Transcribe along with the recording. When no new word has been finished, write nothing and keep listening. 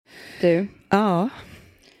Du? Ja.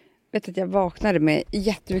 Vet att jag vaknade med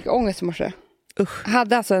jättemycket ångest i morse. Usch.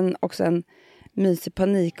 Hade alltså också en mysig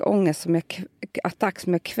panikångest attack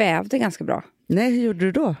som jag kvävde ganska bra. Nej, hur gjorde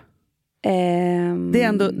du då? Det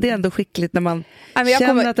är ändå skickligt när man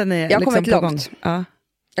känner att den är jag liksom på gång. Ja.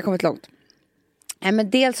 Jag har kommit långt. Men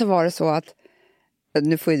dels så var det så att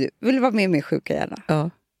nu får du, vill du vara med i min sjuka hjärna? Ja.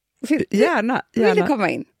 Gärna. Vill du komma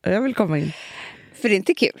in? Jag vill komma in. För det är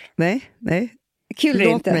inte kul. Nej. Kul är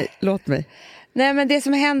det inte. Låt mig. Nej, men det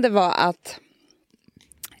som hände var att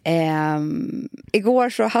igår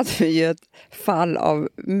så hade vi ju ett fall av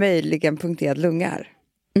möjligen punkterad lungar.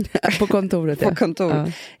 På kontoret, På kontor.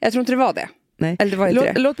 Ja. Jag tror inte det var det. Nej. Eller det var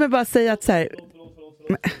inte det. Låt mig bara säga att så här...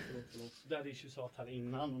 Det hade ju sagt här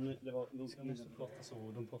innan. De ska måste prata så.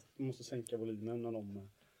 De måste sänka volymen när de...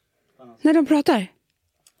 När de pratar?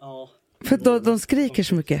 Ja. För de skriker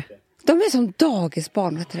så mycket. De är som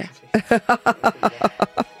dagisbarn, vet du det?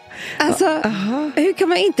 Alltså, hur kan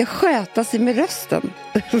man inte sköta sig med rösten?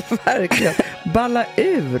 Verkligen. Balla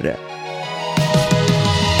ur.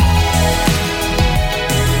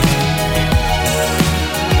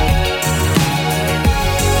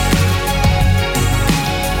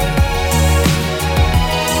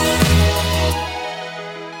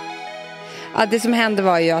 Ja, det som hände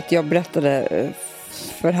var ju att jag berättade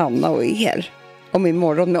för Hanna och er om min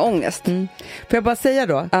morgon med ångest. Får jag bara säga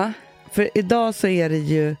då? Ja. För idag så är det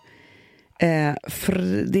ju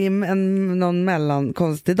det är någon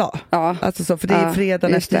mellankonst idag. Ja. Alltså så, för det är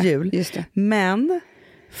fredagen efter jul. Just det. Men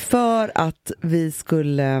för att vi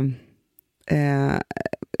skulle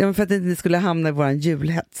för att vi skulle hamna i våran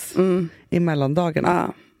julhets i mellandagarna.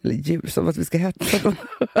 Ja. Eller jul, som att vi ska hetsa.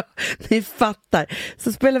 Ni fattar.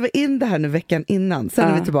 Så spelar vi in det här nu veckan innan. Sen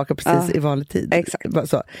är vi tillbaka precis i vanlig tid. Exakt.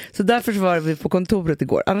 Så därför så var vi på kontoret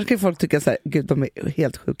igår. Annars kan folk tycka så här, gud, de är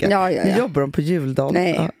helt sjuka. Ja. Nu jobbar de på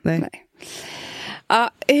juldagen. Nej.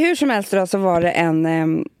 Ja, hur som helst då, så var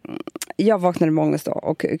det jag vaknade med ångest då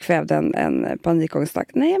och kvävde en panikångestattack.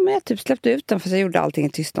 Nej, men jag typ släppte ut den för jag gjorde allting i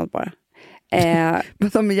tystnad bara. Men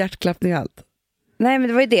de med hjärtklappning och allt. Nej, men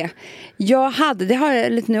det var ju det. Det har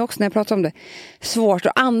jag lite nu också när jag pratar om det, svårt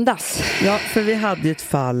att andas. Ja, för vi hade ju ett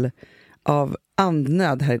fall av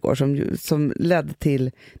andnöd här igår som ledde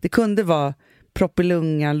till, det kunde vara propp i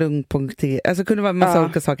lungan, lungpunktering, alltså det kunde vara en massa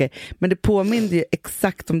olika saker. Men det påminner ju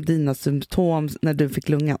exakt om dina symptom när du fick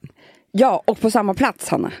lungan. Ja, och på samma plats,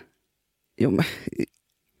 Hanna. Jo, men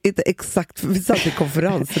inte exakt, för vi satt i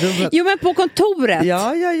konferensrummet. Jo, men på kontoret.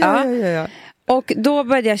 Ja. Och då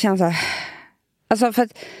började jag känna så här, alltså för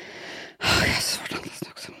att jag är så svårt att andas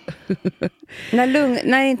också.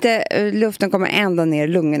 när inte luften kommer ända ner i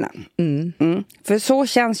lungorna. För så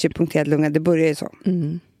känns ju punkterad lunga, det börjar ju så.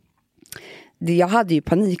 Jag hade ju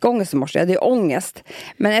panikångest i morse, jag hade ju ångest.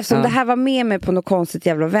 Men eftersom det här var med mig på något konstigt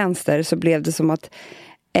jävla vänster, så blev det som att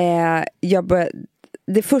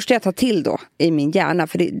det första jag tar till då i min hjärna,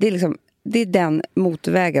 för det är liksom, det är den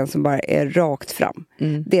motorvägen som bara är rakt fram.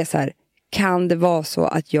 Det är så här, kan det vara så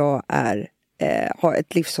att jag har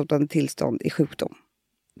ett livshotande tillstånd i sjukdom?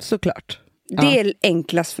 Såklart. Det är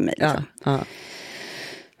enklast för mig. Liksom. Ja.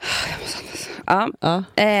 Jag måste andas.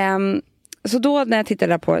 Så då när jag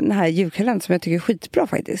tittade på den här julkalendern, som jag tycker är skitbra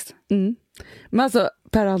faktiskt. Men alltså,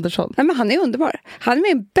 Per Andersson. Nej, men han är underbar. Han är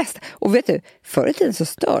min bästa. Och vet du, förr i tiden så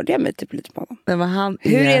störde jag mig typ lite på honom. Nej, men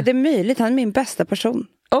hur är det möjligt? Han är min bästa person.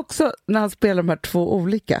 Också när han spelar de här två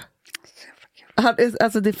olika.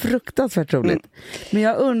 Alltså det är fruktansvärt roligt. Men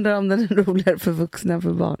jag undrar om den är roligare för vuxna än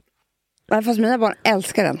för barn. Nej, fast mina barn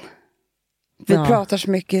älskar den. Vi pratar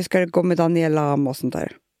så mycket, hur ska det gå med Daniela och sånt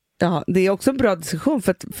där. Ja, det är också en bra diskussion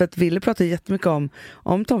för att Ville pratar jättemycket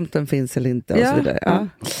om tomten finns eller inte och så vidare.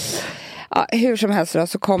 Ja, hur som helst då,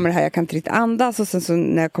 så kommer det här, jag kan inte riktigt andas, och sen så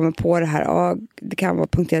när jag kommer på det här, det kan vara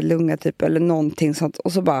punkterad lunga typ eller någonting sånt,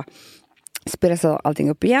 och så bara spelas allting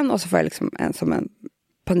upp igen, och så får jag liksom en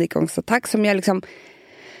panikångestattack som jag liksom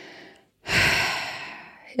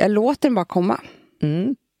jag låter den bara komma.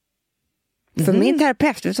 För min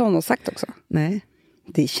terapeut, vet du vad hon har sagt också? Nej.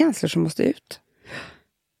 Det är känslor som måste ut.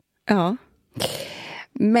 Ja.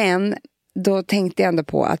 Men då tänkte jag ändå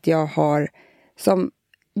på att jag har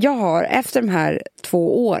efter de här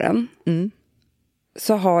 2 åren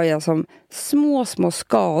så har jag som små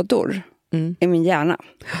skador i min hjärna.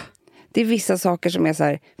 Det är vissa saker som är så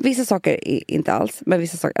här, vissa saker är inte alls, men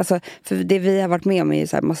vissa saker, alltså, för det vi har varit med om är ju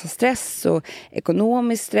så här massa stress och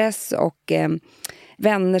ekonomisk stress och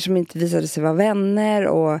vänner som inte visade sig vara vänner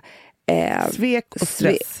och svek och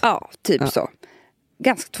stress. Ja, typ så.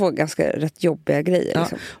 Två ganska rätt jobbiga grejer.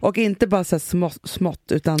 Liksom. Och inte bara så här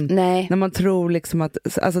smått, utan när man tror liksom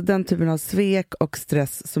att, alltså den typen av svek och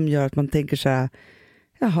stress som gör att man tänker så här,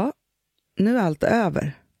 jaha, nu är allt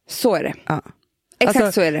över. Så är det. Ja. Exakt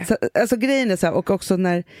alltså, så är det. Alltså grejen är så här, och också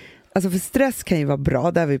när, alltså för stress kan ju vara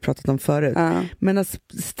bra, det har vi pratat om förut. Men när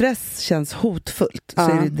stress känns hotfullt så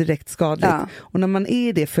är det direkt skadligt. Och när man är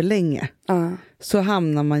i det för länge så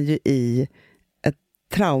hamnar man ju i ett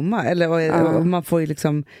trauma, eller man får ju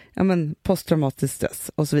liksom posttraumatisk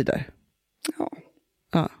stress och så vidare.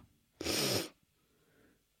 Ja.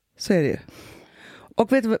 Så är det ju.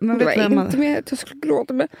 Och vet man vet det var man... inte med att jag skulle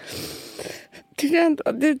gråta, men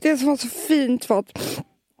det som var så fint var att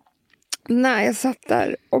när jag satt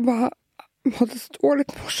där och bara mådde så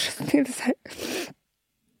dåligt i morse, så tänkte så här,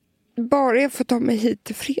 bara jag får ta mig hit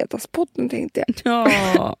till Fredagspodden, tänkte jag.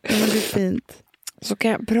 Ja, men det är fint. Så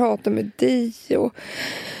kan jag prata med dig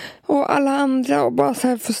och alla andra och bara så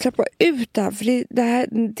här få släppa ut det här. För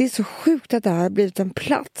det är så sjukt att det här har blivit en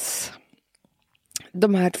plats.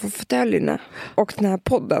 De här 2 fåtöljerna och den här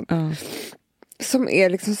podden. Som är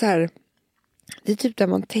liksom så här, det är typ där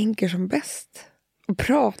man tänker som bäst. Och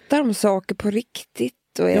pratar om saker på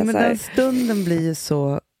riktigt. Och men så här, den stunden blir ju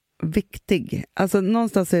så viktig. Alltså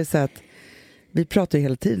någonstans är det så att vi pratar ju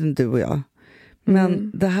hela tiden, du och jag.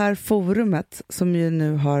 Men det här forumet som ju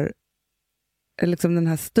nu har, liksom den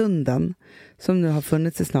här stunden som nu har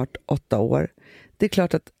funnits i snart 8 år. Det är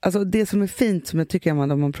klart att, alltså det som är fint, som jag tycker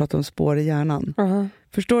om man pratar om spår i hjärnan.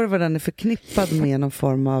 Förstår du vad den är förknippad med, någon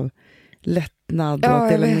form av lättnad och att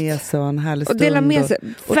dela med sig och en härlig stund. Och dela med sig,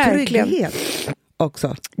 och verkligen. trygghet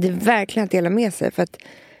också. Det är verkligen att dela med sig, för att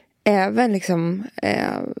även liksom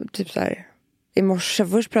typ så här, i morse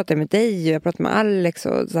först pratade jag med dig och jag pratade med Alex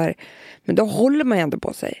och så här, men då håller man ju ändå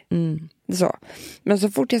på sig. Så. Men så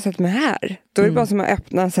fort jag sätter mig här, då är det bara som att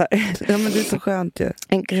öppna så här. Ja, men det är så skönt ju.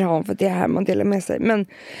 En kram, för att det är här man delar med sig. Men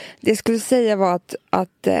det jag skulle säga var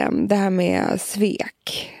att det här med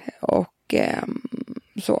svek och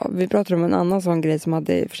så. Vi pratade om en annan sån grej som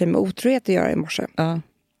hade för sig med otrohet att göra i morse.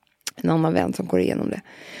 En annan vän som går igenom det.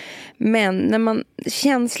 Men när man,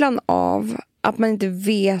 känslan av att man inte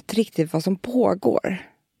vet riktigt vad som pågår.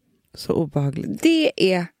 Så obehagligt.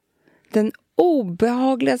 Det är den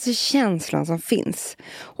obehagligaste känslan som finns.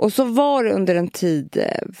 Och så var det under en tid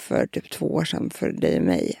för typ 2 år sedan för dig och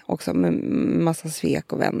mig också, med massa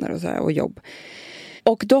svek och vänner och så här, och jobb.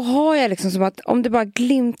 Och då har jag liksom som att om det bara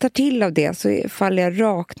glimtar till av det så faller jag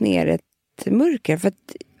rakt ner i ett mörker. För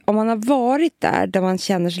att om man har varit där man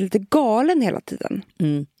känner sig lite galen hela tiden.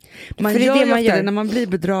 Man gör det man gör. När man blir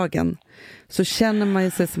bedragen så känner man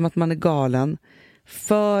ju sig som att man är galen,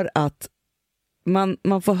 för att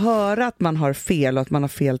man får höra att man har fel och att man har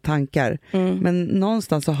fel tankar. Men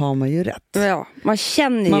någonstans så har man ju rätt. Ja, man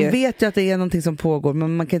känner ju. Man vet ju att det är någonting som pågår,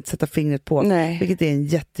 men man kan inte sätta fingret på. Nej. Vilket är en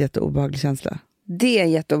jätte obehaglig känsla. Det är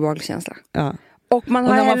en jätteobehaglig känsla. Ja. Och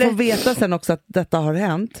när man får veta sen också att detta har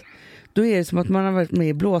hänt, då är det som att man har varit med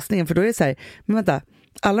i blåsningen. För då är det så här, men vänta,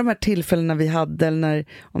 alla de här tillfällena vi hade, eller när,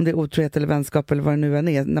 om det är otrohet eller vänskap eller vad det nu än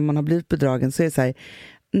är, när man har blivit bedragen, så är det så här,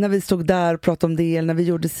 när vi stod där och pratade om det, eller när vi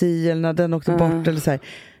gjorde si, eller när den åkte bort, eller så här.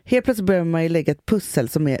 Helt plötsligt börjar man ju lägga ett pussel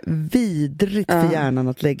som är vidrigt för hjärnan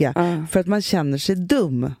att lägga, för att man känner sig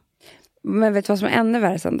dum. Men vet du vad som är ännu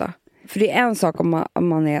värre sen då? För det är en sak om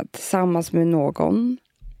man är tillsammans med någon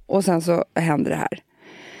och sen så händer det här.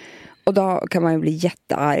 Och då kan man ju bli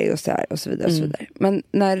jättearg och så här och så vidare och så vidare. Men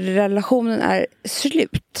när relationen är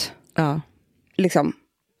slut, liksom,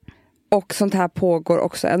 och sånt här pågår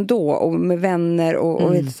också ändå, och med vänner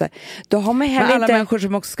och så här, då har man heller alla inte... människor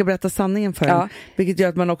som också ska berätta sanningen för en, vilket gör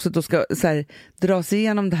att man också då ska så här, dra sig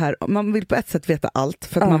igenom det här. Man vill på ett sätt veta allt,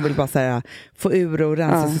 för att man vill bara så här, få ur och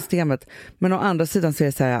rensa systemet. Men å andra sidan så är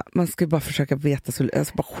det så här, man ska bara försöka veta, så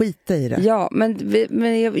alltså bara skita i det. Ja, men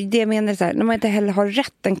det jag menar är så här, när man inte heller har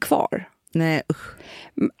rätten kvar. Nej, usch.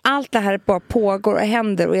 Allt det här bara pågår och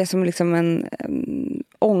händer och är som liksom en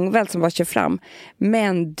ångvält som bara kör fram.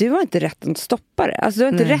 Men du har inte rätten att stoppa det. Alltså du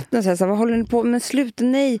har inte rätten att säga så här, vad håller ni på med? Sluta,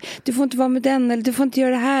 nej, du får inte vara med den, eller du får inte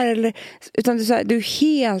göra det här, eller, utan du är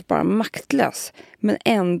helt bara maktlös, men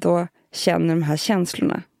ändå känner de här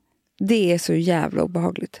känslorna. Det är så jävla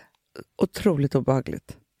obehagligt. Otroligt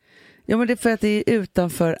obehagligt. Ja, men det är för att det är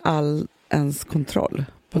utanför all ens kontroll.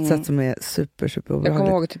 På ett sätt som är super obehagligt. Jag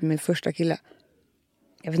kommer ihåg typ min första kille.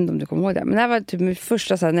 Jag vet inte om du kommer ihåg det. Men det här var typ min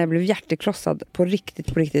första så här, när jag blev hjärtekrossad på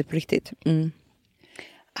riktigt.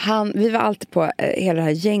 Vi var alltid på hela det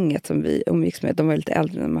här gänget som vi umgicks med. De var lite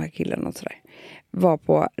äldre än de här killarna och sådär. Var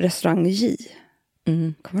på restaurang J.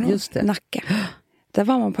 Kommer du ihåg? Just det. Nacka. Där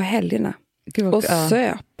var man på helgerna. Och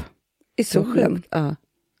söp i solen.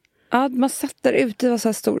 Ja, man satt där ute. Det var så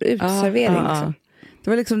här stor utservering. Liksom. Det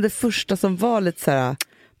var liksom det första som var lite så här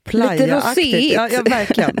playa-aktigt. roséigt. Ja,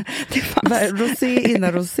 verkligen. fanns... Rosé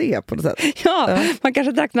innan rosé på något sätt. Ja, man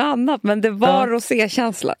kanske drack något annat, men det var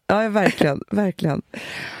rosékänsla. Ja, verkligen.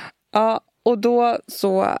 Ja, och då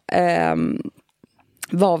så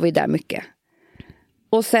var vi där mycket.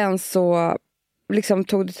 Och sen så liksom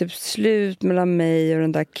tog det typ slut mellan mig och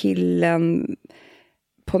den där killen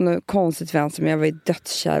på något konstigt vänster, men jag var ju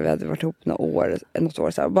dödskär. Vi hade varit ihop något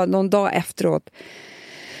år så här. Bara någon dag efteråt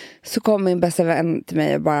så kom min bästa vän till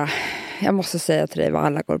mig och bara, jag måste säga till dig vad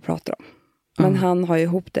alla går och pratar om. Men han har ju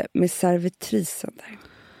ihop det med servitrisen där.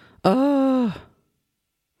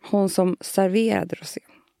 Hon som serverade rosén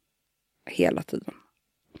hela tiden.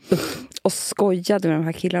 Och skojade med de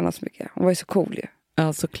här killarna så mycket. Hon var ju så cool ju.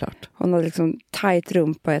 Ja, såklart. Hon hade liksom tight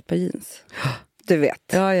rumpa och ett par jeans. Du vet.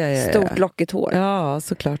 Ja. Stort lockigt hår. Ja,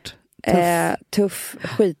 såklart. Tuff,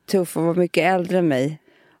 skittuff och var mycket äldre än mig.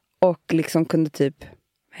 Och liksom kunde typ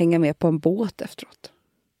hänga med på en båt efteråt.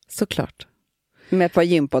 Såklart. Med ett par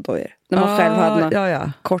gympadojor. När man själv hade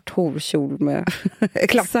någon kort horkjol med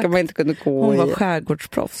klackar man inte kunde gå Hon i. var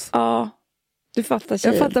skärgårdsproffs. Ja, du fattar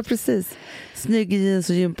tjejen. Jag fattar precis. Snygg jeans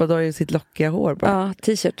och gympadojor i sitt lockiga hår bara. Ja,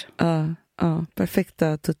 t-shirt. Ja,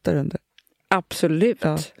 perfekta tuttar under. Absolut.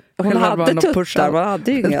 Ja. Hon hade tuttar, man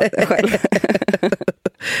hade ju inga själv.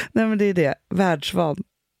 Nej, men det är det. Världsvan.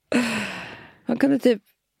 Han kunde typ,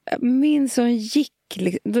 minns hon gick,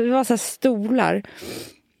 det var så här stolar.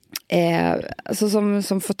 Alltså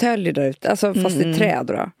som fåtöljer där ute. Alltså fast i träd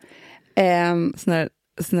då.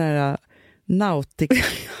 Sån här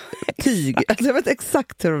nautic-tyg. Alltså, jag vet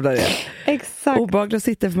exakt hur de där är. Exakt. Obehagligt att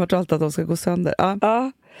sitta för man tror alltid att de ska gå sönder.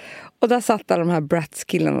 Ja. Och där satt alla de här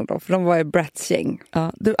Bratz-killarna då. För de var ju Bratz-gäng.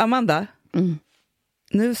 Ja. Du, Amanda.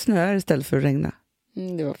 Nu snöar istället för att regna.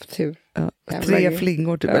 Det var för tur. Ja. 3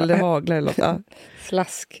 flingor typ, eller haglar eller något. Ja.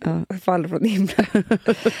 Slask. Faller från himlen.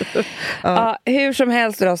 Hur som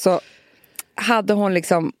helst då så hade hon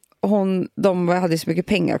liksom, de hade så mycket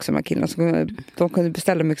pengar också, de här killarna, så de kunde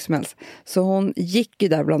beställa mycket som helst. Så hon gick ju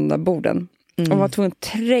där bland de där borden. Och var tvungen att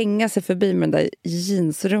tränga sig förbi med den där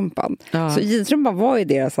jeansrumpan. Så jeansrumpan var ju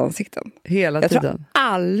deras ansikten. Hela jag tiden. Tror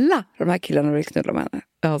alla de här killarna ville knulla med henne.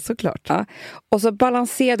 Ja, såklart. Ja. Och så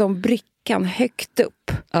balanserade de brickan högt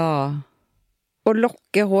upp. Ja. Och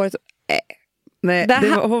lockade håret. Nej,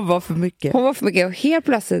 hon var för mycket. Hon var för mycket. Och helt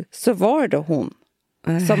plötsligt så var det då hon.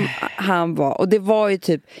 Som han var. Och det var ju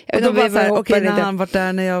typ... när han var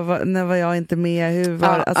där, när var jag inte med? Hur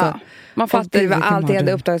var alltså, man fattar ju vad allting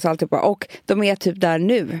hade uppdagats alltihopa. Och de är typ där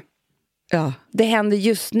nu. Ja. Det händer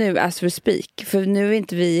just nu as we speak. För nu är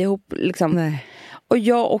inte vi ihop liksom. Nej. Och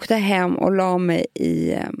jag åkte hem och la mig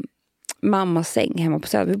i mammas säng hemma på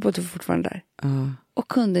Söder. Vi bodde fortfarande där. Och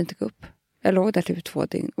kunde inte gå upp. Jag låg där typ 2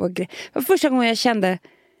 dygn. Det var första gången jag kände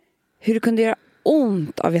hur det kunde göra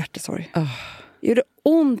ont av hjärtesorg. Det gjorde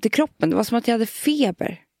ont i kroppen. Det var som att jag hade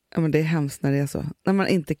feber. Ja, men det är hemskt när det är så. När man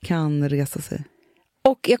inte kan resa sig.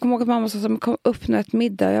 Och jag kommer ihåg att mamma sa att kom upp nu ett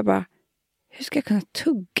middag. Och jag bara, hur ska jag kunna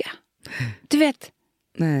tugga? Du vet.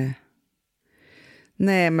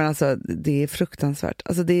 Nej, men alltså det är fruktansvärt.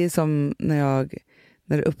 Alltså det är som när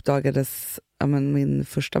det uppdagades min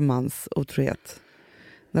första mans otrohet.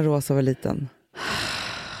 När Rosa var liten.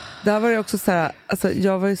 Där var det också så här, alltså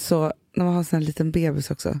jag var ju så, när man har en sån här liten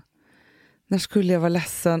bebis också. När skulle jag vara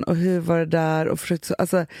ledsen och hur var det där och försökte så,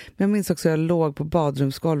 alltså, men jag minns också att jag låg på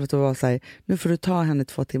badrumsgolvet och var så här, nu får du ta henne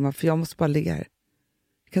 2 timmar för jag måste bara ligga här.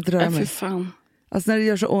 Jag kan inte röra mig. För fan. Alltså när det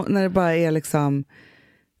gör så, när det bara är liksom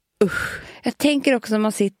usch. Jag tänker också när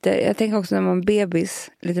man är en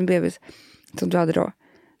bebis, en liten bebis som du hade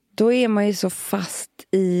då är man ju så fast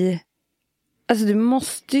i, alltså du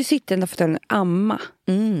måste ju sitta i den där fåtöljen och amma.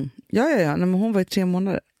 Ja. Nej, men hon var ju 3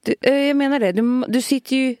 månader. Jag menar det. Du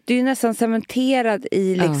sitter ju, du är ju nästan cementerad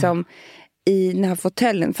i liksom i den här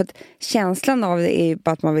fåtöljen. För att känslan av det är ju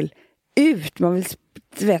bara att man vill ut, man vill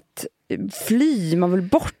fly, man vill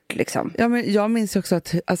bort liksom. Ja, men jag minns ju också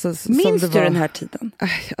att alltså, minns du den här tiden?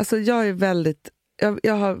 Alltså jag är väldigt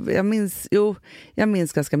jag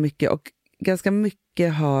minns ganska mycket och ganska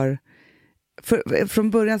mycket har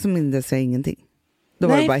från början så minns jag ingenting. Då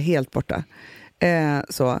var det bara helt borta.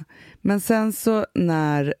 Så. Men sen så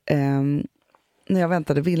när jag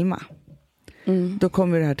väntade Vilma då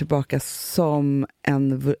kom ju det här tillbaka som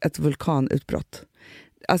ett vulkanutbrott.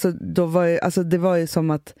 Alltså, det var ju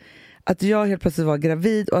som att jag helt plötsligt var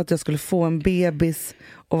gravid och att jag skulle få en bebis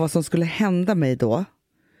och vad som skulle hända mig då.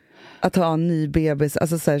 Att ha en ny bebis.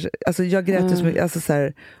 Alltså jag grät så mycket. Alltså så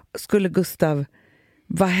här, skulle Gustav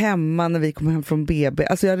vara hemma när vi kom hem från BB?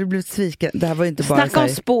 Alltså jag hade blivit sviken. Det här var ju inte bara snacka om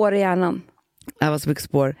spår i hjärnan. Det var så mycket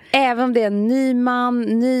spår. Även om det är en ny man,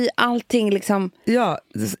 ny allting liksom. Ja,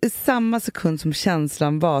 i samma sekund som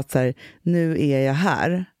känslan var att så här, nu är jag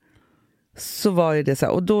här. Så var ju det så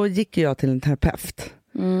här, och då gick jag till en terapeut.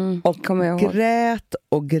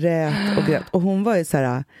 Och grät. Och hon var ju så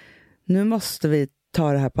här, nu måste vi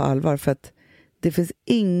ta det här på allvar, för att det finns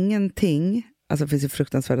ingenting, alltså det finns ju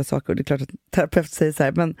fruktansvärda saker, och det är klart att terapeut säger så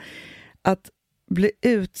här, men att bli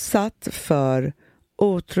utsatt för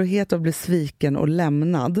otrohet och bli sviken och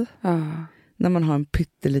lämnad när man har en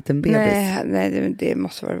pytteliten bebis. Nej, det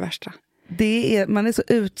måste vara det värsta. Man är så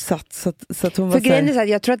utsatt så att hon för var grejen är så här,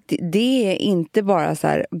 jag tror att det är inte bara så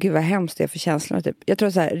här, gud vad hemskt det är för känslorna typ. Jag tror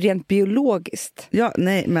så här, rent biologiskt. Ja,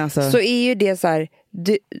 nej, men alltså, så är ju det så här,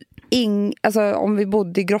 alltså om vi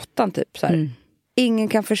bodde i grottan typ så här. Ingen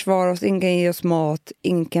kan försvara oss, ingen kan ge oss mat,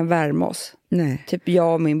 ingen kan värma oss. Nej. Typ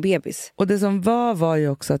jag och min bebis. Och det som var ju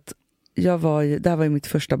också att det här var ju mitt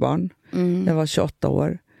första barn. Jag var 28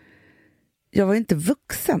 år. Jag var inte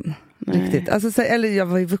vuxen. Riktigt. Alltså, eller jag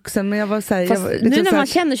var ju vuxen, men jag var så här, fast jag var, nu när man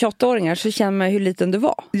känner 28-åringar så känner man hur liten du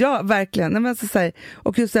var. Ja, verkligen. Nej, men alltså, så här,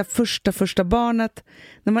 och just det här första barnet,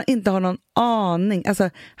 när man inte har någon aning. Alltså,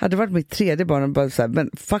 hade det varit mitt tredje barn och bara så här, men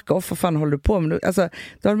fuck off, vad fan håller du på med? Alltså,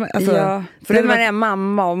 ja, för när man är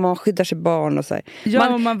mamma och man skyddar sig barn och så här.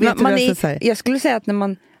 Ja, man vet man är, så här. Jag skulle säga att när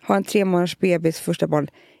man har en 3 månaders bebis första barn,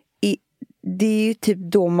 det är ju typ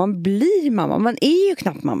då man blir mamma. Man är ju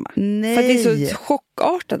knappt mamma. Nej. För det är så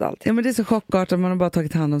chockartat allt. Ja, men det är så chockartat. Man har bara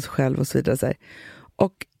tagit hand om sig själv och så vidare. Så här.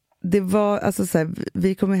 Och det var, alltså så här,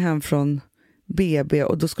 vi kom hem från BB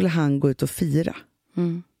och då skulle han gå ut och fira.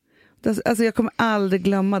 Alltså jag kommer aldrig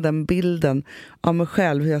glömma den bilden av mig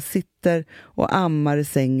själv. Hur jag sitter och ammar i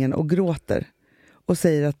sängen och gråter. Och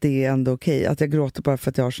säger att det är ändå okej. Att jag gråter bara för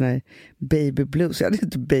att jag har sån här baby blues. Jag hade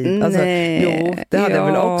inte baby. Alltså, jo, det hade jag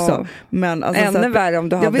väl också. Men, alltså, ännu värre om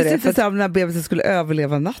du hade det. Jag visste inte att den här bebisen skulle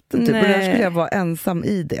överleva natten. Typ. Och där skulle jag vara ensam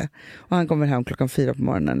i det. Och han kommer hem 4 på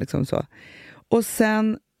morgonen. Liksom så. Och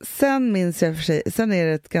sen minns jag för sig. Sen är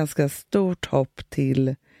det ett ganska stort hopp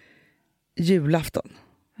till julafton.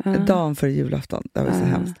 Dagen för julafton. Det var så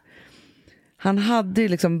hemskt. Han hade ju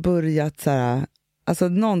liksom börjat så här. Alltså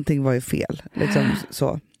någonting var ju fel. Liksom,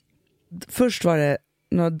 så. Först var det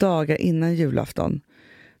några dagar innan julafton.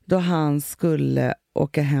 Då han skulle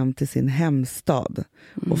åka hem till sin hemstad.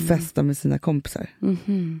 Och festa med sina kompisar.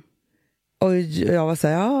 Och jag var så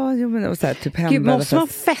här, men det var så här, typ Gud, måste man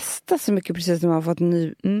festa så mycket precis när man har fått en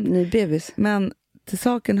ny bebis? Men till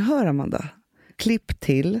saken hör, Amanda. Klipp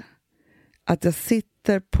till att jag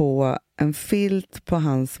sitter på en filt på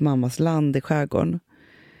hans mammas land i skärgården.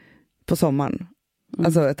 På sommaren.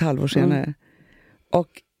 Alltså ett halvår senare. Och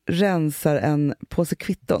rensar en påse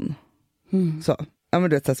kvitton. Så. Ja, men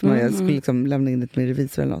du vet, så jag skulle liksom lämna in ett med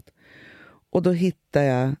revisor eller något. Och då hittar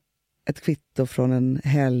jag ett kvitto från en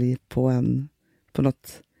helg på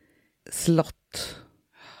något slott.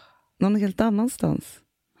 Någon helt annanstans.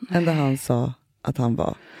 Än där han sa att han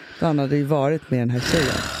var. Då han hade ju varit med den här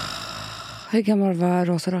tjejen. Hur gammal var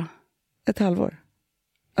Rosa då? Ett halvår.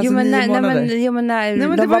 Alltså nej,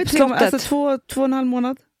 men det var ju 2,5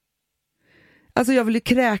 månad. Alltså jag ville ju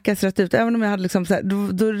kräkas rätt ut. Även om jag hade liksom så här,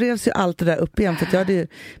 då revs ju allt det där upp igen. För att jag hade ju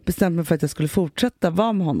bestämt mig för att jag skulle fortsätta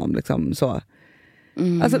vara med honom liksom, så.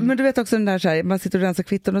 Alltså, men du vet också den där så här, man sitter och rensar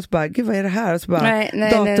kvitton och så bara, gud vad är det här? Och så bara,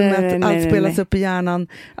 datumet, allt spelas upp i hjärnan.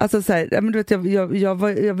 Alltså så här, men du vet,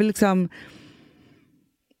 jag vill liksom.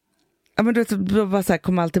 Ja, men du vet, då bara så här,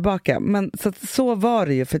 kom allt tillbaka. Men så var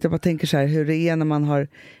det ju, för att jag bara tänker så här, hur det är när man har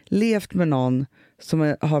levt med någon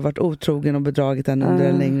som har varit otrogen och bedragit en under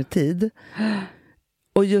en längre tid.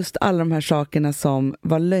 Och just alla de här sakerna som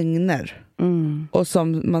var lögner. Och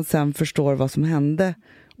som man sen förstår vad som hände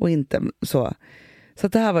och inte så. Så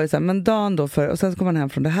att det här var ju så här, men dagen då och sen så kom han hem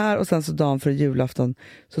från det här och sen så dagen för julafton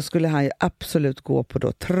så skulle han ju absolut gå på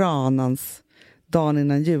då Tranans dagen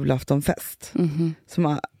innan julaftonfest.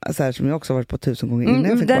 Som jag också har varit på 1000 gånger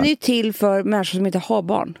innan. Den är ju till för människor som inte har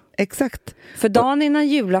barn. Exakt. För dagen innan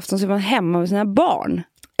julafton så är man hemma med sina barn.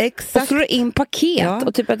 Exakt. Och slår in paket.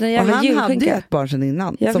 Och typ att en jävla julskinka. Och han hade ju ett barn sedan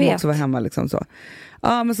innan. Jag som vet. också var hemma liksom så.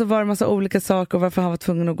 Ja, men så var det en massa olika saker och varför han var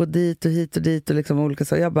tvungen att gå dit och hit och dit och liksom olika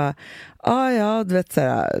saker. Jag bara, du vet så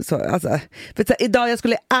alltså, vet så här, idag jag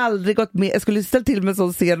skulle aldrig gått med, jag skulle ställa till med en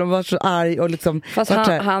sån scen och var så arg och liksom. Fast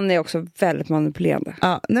han är också väldigt manipulerande.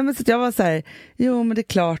 Ja, nej men så jag var så här, jo men det är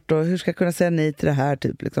klart då, hur ska jag kunna säga nej till det här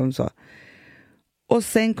typ liksom så. Och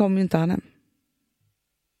sen kom ju inte han hem.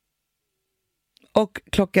 Och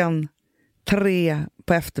 3:00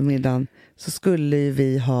 på eftermiddagen så skulle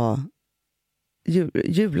vi ha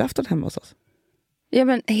julafton hemma hos oss. Ja,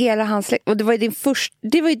 men hela hans släkt. Och det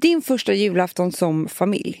var ju din första julafton som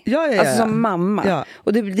familj. Ja. Alltså som mamma. Ja.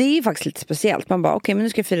 Och det är ju faktiskt lite speciellt. Man bara, okej, men nu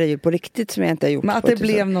ska jag fira jul på riktigt som jag inte har gjort. Men att det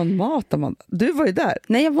blev någon mat, Amanda. Du var ju där.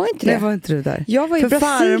 Nej, jag var inte det. Nej, var inte du där? Jag var i för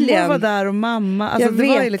Brasilien. Farmor var där och mamma. Alltså, Jag det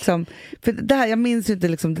var ju vet. liksom, för det här, jag minns ju inte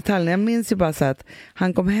liksom detaljerna. Jag minns ju bara så att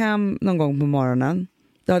han kom hem någon gång på morgonen.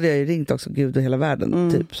 Då hade jag ju ringt också Gud och hela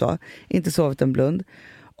världen. Typ så. Inte sovit en blund.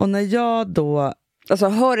 Och när jag då... Alltså,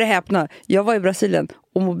 hör det häpna. Jag var i Brasilien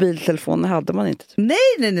och mobiltelefoner hade man inte.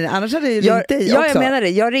 Nej. Annars hade jag ju ringt dig också. Ja, jag menar det.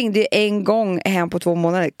 Jag ringde ju en gång hem på 2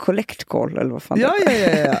 månader. Collect call, eller vad fan det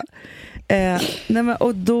är. Ja. Nej, men,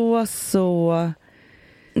 och då så...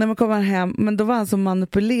 När man kom hem, men då var han så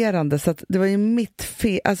manipulerande så att det var ju mitt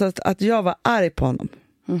fel. Alltså att jag var arg på honom.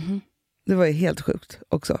 Mm-hmm. Det var ju helt sjukt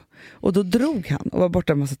också. Och då drog han och var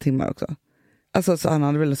borta en massa timmar också. Alltså så han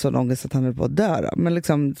hade väl en sån ångest att han höll på att dö. Men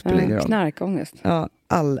liksom, spelar ingen roll. Knarkångest. Ja,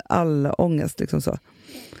 all ångest liksom så.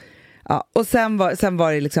 Ja, och sen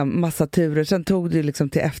var det liksom massa turer. Sen tog det liksom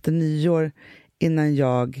till efter nyår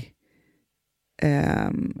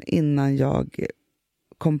innan jag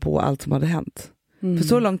kom på allt som hade hänt. För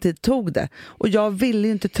så lång tid tog det. Och jag ville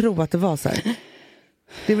ju inte tro att det var så här.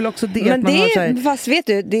 Det är väl också det men att man har så här... Fast vet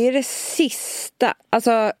du, det är det sista.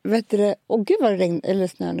 Alltså, vet du, gud vad det regn eller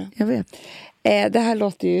snö nu. Jag vet. Det här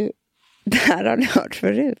låter ju... Det här har ni hört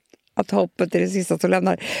förut. Att hoppet är det sista som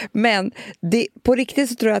lämnar. Men på riktigt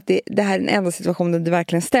så tror jag att det här är den enda situationen det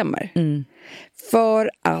verkligen stämmer.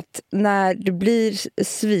 För att när du blir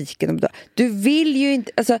sviken, du vill ju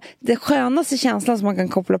inte... Alltså, det skönaste känslan som man kan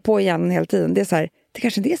koppla på hjärnan hela tiden, det är så här, det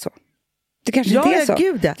kanske inte är så. Det kanske inte är så.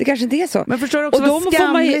 Gud, ja. Det kanske inte är så. Men förstår du också och då vad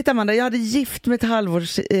skamligt, Amanda? Jag hade gift mig ett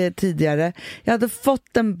halvår tidigare. Jag hade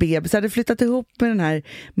fått en bebis. Jag hade flyttat ihop med den här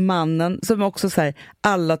mannen som också så här,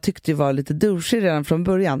 alla tyckte var lite douchig redan från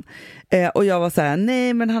början. Och jag var så här,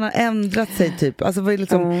 nej men han har ändrat sig typ. Alltså,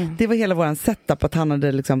 det var hela våran setup att han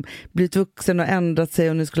hade liksom blivit vuxen och ändrat sig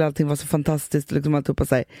och nu skulle allting vara så fantastiskt. Liksom allt på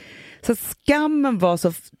sig. Så skammen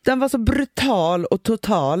var så brutal och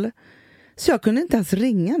total så jag kunde inte ens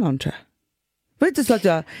ringa någon, tror jag. Det var inte så att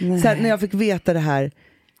jag, när jag fick veta det här.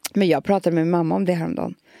 Men jag pratade med mamma om det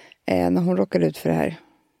häromdagen. När hon råkade ut för det här.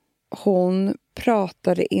 Hon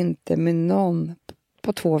pratade inte med någon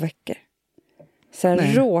på 2 veckor.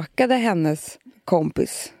 Sen råkade hennes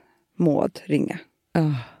kompis Maud ringa.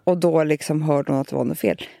 Och då liksom hörde hon att det var något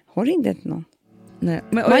fel. Hon ringde inte någon. Nej.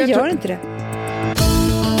 Man gör inte det.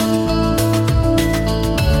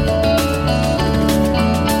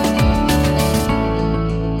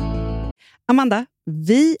 Amanda,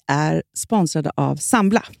 vi är sponsrade av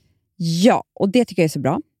Sambla. Ja, och det tycker jag är så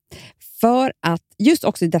bra. För att just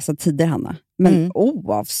också i dessa tider, Hanna, men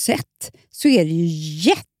oavsett så är det ju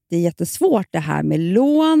jättesvårt det här med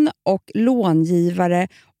lån och långivare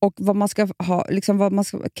och vad man ska ha, liksom vad man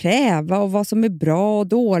ska kräva och vad som är bra och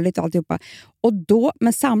dåligt och alltihopa. Och då,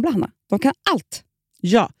 men Sambla, Hanna, de kan allt.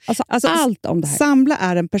 Ja, alltså allt om det här. Sambla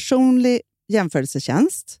är en personlig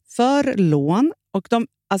jämförelsetjänst för lån och de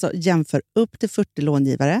jämför upp till 40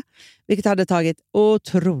 långivare, vilket hade tagit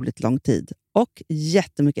otroligt lång tid och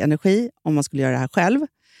jättemycket energi om man skulle göra det här själv.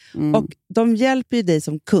 Och de hjälper ju dig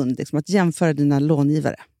som kund liksom, att jämföra dina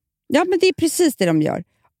långivare. Ja, men det är precis det de gör.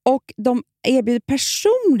 Och de erbjuder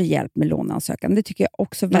personlig hjälp med låneansökan. Det tycker jag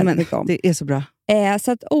också väldigt mycket om. Det är så bra.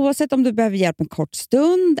 Så att oavsett om du behöver hjälp en kort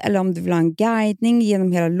stund eller om du vill ha en guidning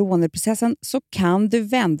genom hela låneprocessen så kan du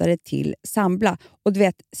vända dig till Sambla. Och du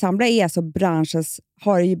vet, Sambla är alltså branschens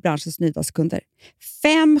nyaste kunder.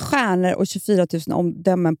 5 stjärnor och 24 000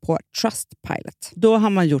 omdömen på Trustpilot. Då har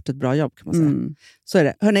man gjort ett bra jobb, kan man säga. Så är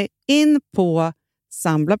det. Hörrni, in på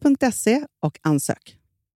sambla.se och ansök.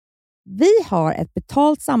 Vi har ett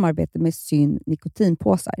betalt samarbete med Syn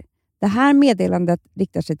nikotinpåsar. Det här meddelandet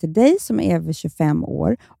riktar sig till dig som är över 25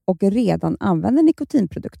 år och redan använder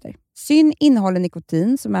nikotinprodukter. Syn innehåller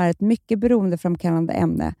nikotin som är ett mycket beroendeframkallande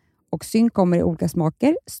ämne och Syn kommer i olika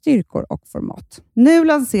smaker, styrkor och format. Nu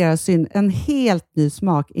lanserar Syn en helt ny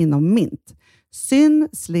smak inom mint. Syn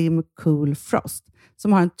Slim Cool Frost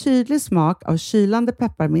som har en tydlig smak av kylande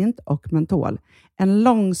pepparmint och mentol. En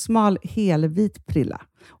långsmal helvit prilla.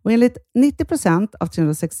 Och enligt 90% av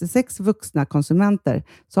 366 vuxna konsumenter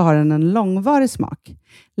så har den en långvarig smak.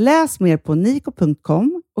 Läs mer på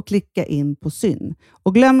niko.com och klicka in på Syn.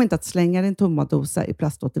 Och glöm inte att slänga din tomma dosa i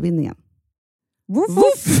plaståtervinningen. Woof,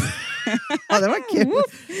 woof. Ja, det var kul.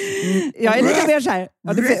 Jag är lite mer så här.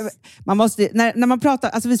 Man måste, när man pratar,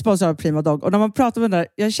 alltså vi sponsrar Prima Dog och när man pratar med den där,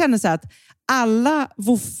 jag känner så här att alla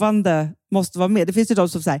woofande måste vara med. Det finns ju de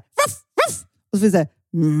som säger woof, woof, och så finns det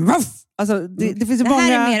woof. Alltså, det finns ju många...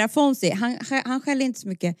 här är mera Fonzie. Han skäller inte så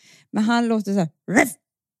mycket. Men han låter så här. Ruff,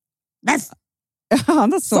 ruff.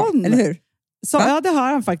 Han har sån. Eller hur? Så, ja, det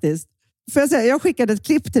har han faktiskt. Får jag säga, jag skickade ett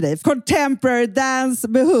klipp till dig. Contemporary dance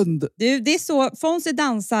med hund. Det är så Fonzie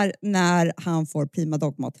dansar när han får prima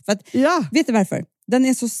dogmat. För att, Ja. vet du varför? Den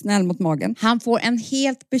är så snäll mot magen. Han får en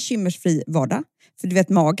helt bekymmersfri vardag. För du vet,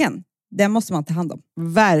 magen, den måste man ta hand om.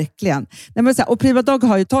 Verkligen. Nej, men så här, och Prima Dog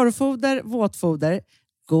har ju torrfoder, våtfoder,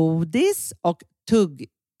 godis och tugg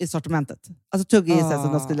i sortimentet. Alltså tugg är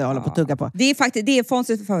som de skulle hålla på att tugga på. Det är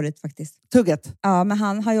Fonzies favorit faktiskt. Tugget. Ja, men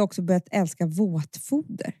han har ju också börjat älska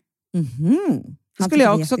våtfoder. Mhm. Det skulle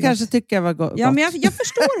jag också kanske tycka var gott. Ja, men jag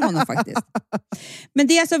förstår honom faktiskt. Men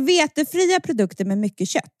det är alltså vetefria produkter med mycket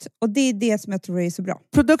kött. Och det är det som jag tror är så bra.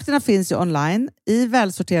 Produkterna finns ju online, i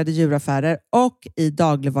välsorterade djuraffärer och i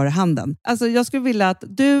dagligvaruhandeln. Alltså jag skulle vilja att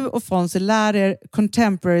du och Fonzie lär er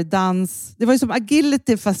contemporary dans. Det var ju som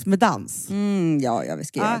agility fast med dans. Ja, vi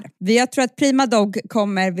ska göra det. Jag tror att Prima Dog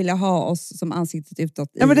kommer vilja ha oss som ansiktet utåt.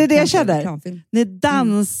 Ja, men det är det jag känner. Ni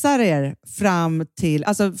dansar er fram till...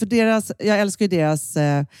 Alltså för deras... Jag älskar ju deras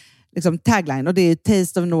liksom tagline, och det är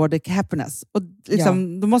Taste of Nordic Happiness. Och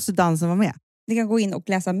liksom, då måste dansen vara med. Ni kan gå in och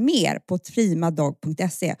läsa mer på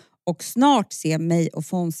primadog.se och snart se mig och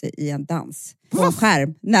Fonzie i en dans på en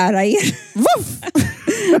skärm nära er.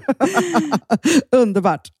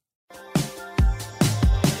 Underbart.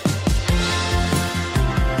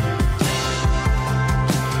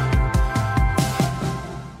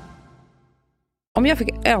 Om jag fick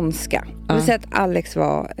önska, jag vill säga att Alex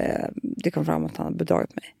var, det kom fram att han hade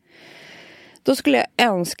bedragit mig. Då skulle jag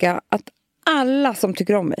önska att alla som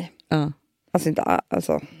tycker om mig, alltså inte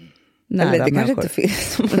alltså, eller det kanske inte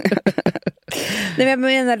finns så många. Nej, men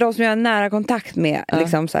jag menar de som jag har nära kontakt med,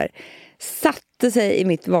 liksom så här, satte sig i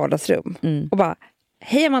mitt vardagsrum och bara,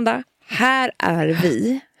 hej Amanda, här är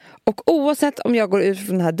vi. Och oavsett om jag går ut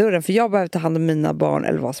från den här dörren, för jag behöver ta hand om mina barn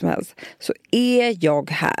eller vad som helst, så är jag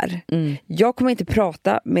här. Jag kommer inte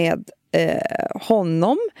prata med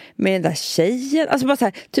honom, med den där tjejen. Alltså bara så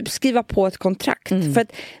här, typ skriva på ett kontrakt. För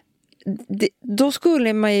att då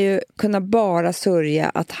skulle man ju kunna bara sörja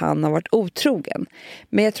att han har varit otrogen.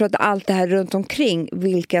 Men jag tror att allt det här runt omkring,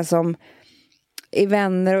 vilka som är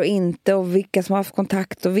vänner och inte, och vilka som har haft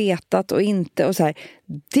kontakt och vetat och inte, och så här,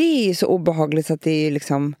 det är ju så obehagligt så att det är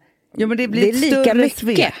liksom... Jo, men det blir det är lika mycket.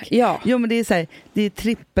 Svek. Ja. Jo, men det är så här, det är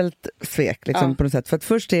trippelt svek liksom, på något sätt. För att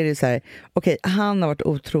först är det så här, okej, han har varit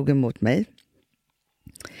otrogen mot mig.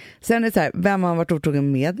 Sen är det så här, vem har han varit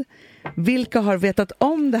otrogen med? Vilka har vetat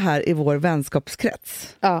om det här i vår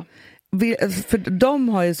vänskapskrets? Ja. För de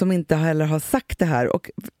har ju som inte heller har sagt det här, och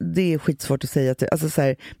det är skitsvårt att säga till, alltså så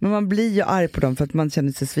här, men man blir ju arg på dem för att man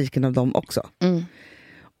känner sig sviken av dem också.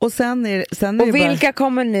 Och sen är och vilka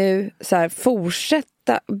kommer nu så här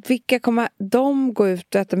fortsätta, vilka kommer de gå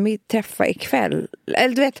ut och träffa ikväll,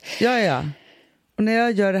 eller du vet. Ja. Och när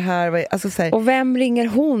jag gör det här, alltså så här, och vem ringer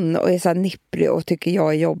hon och är så här nipprig och tycker jag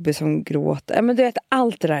är jobbig som gråter. Ja, men du vet,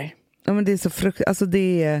 allt det där. Ja, men det är så alltså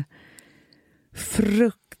det är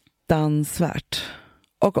fruktansvärt.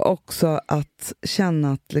 Och också att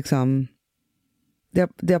känna att liksom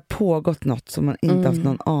det har pågått något som man inte haft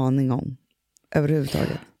någon aning om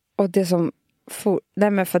överhuvudtaget. Och det som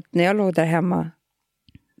nej, men för att när jag låg där hemma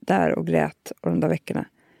där och grät och de där veckorna,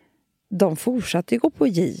 de fortsatte ju gå på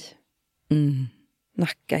J.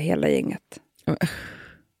 Nacka hela gänget.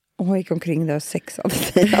 Och hon gick omkring där och sexade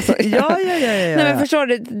sig. Alltså, ja. Nej, men förstår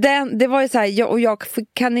du, det var ju så här, jag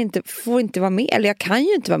får inte vara med, eller jag kan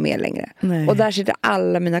ju inte vara med längre. Nej. Och där sitter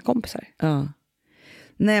alla mina kompisar. Ja.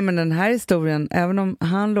 Nej, men den här historien, även om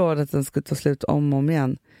han lovade att den skulle ta slut om och om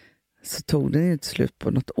igen, så tog den ju inte slut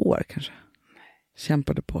på något år kanske.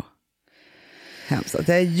 Kämpade på. Hemskt. Att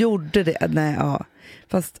jag gjorde det. Nej, ja.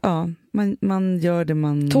 Fast ja, man gör det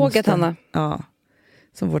man tåget måste. Hanna. Ja,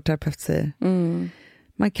 som vår terapeut säger.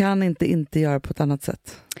 Man kan inte göra på ett annat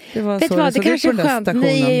sätt. Det var vet så vad, det kanske är skönt. Stationen.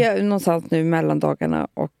 Ni är ju någonstans nu mellan dagarna,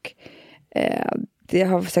 och det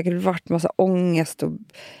har säkert varit massa ångest och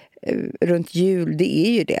runt jul, det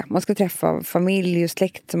är ju det. Man ska träffa familj och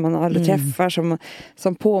släkt som man aldrig träffar,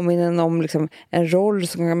 som påminner en om liksom en roll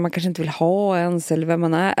som man kanske inte vill ha ens, eller vem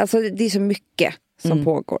man är. Alltså det är så mycket som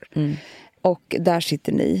pågår. Och där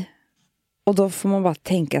sitter ni. Och då får man bara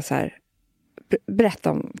tänka så här,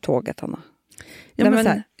 berätta om tåget, Hanna.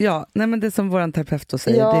 Ja, men det som våran terapeut då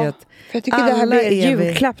säger, det är att för jag tycker det här blir en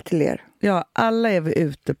julklapp till er. Ja, alla är vi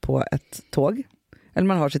ute på ett tåg. Eller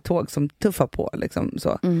man har sitt tåg som tuffar på liksom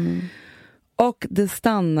så. Och det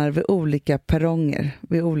stannar vid olika perronger,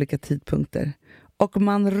 vid olika tidpunkter. Och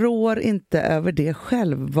man rår inte över det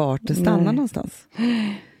själv, vart det stannar någonstans.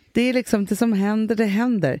 Det är liksom det som händer, det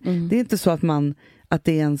händer. Det är inte så att man att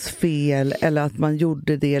det är ens fel eller att man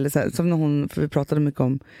gjorde det. Eller så här, som när hon, för vi pratade mycket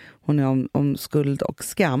om skuld och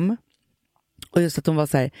skam. Och just att hon var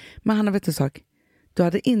så här, men Hanna, vet du en sak? Du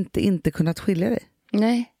hade inte kunnat skilja dig.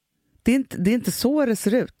 Nej. Det är inte så det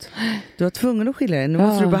ser ut. Du var tvungen att skilja dig. Nu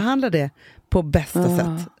måste du behandla det på bästa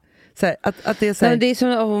sätt. Så här, att det är så här... Nej, det är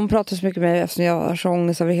som hon pratar så mycket med mig eftersom jag har så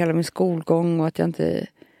ångest över hela min skolgång och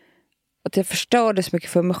att jag förstörde så mycket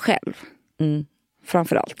för mig själv.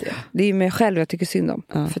 Framförallt det. Det är ju mig själv jag tycker synd om.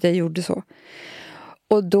 För att jag gjorde så.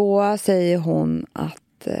 Och då säger hon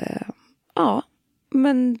att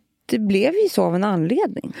men det blev ju så av en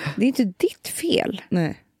anledning. Det är inte ditt fel.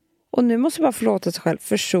 Nej. Och nu måste jag bara förlåta sig själv,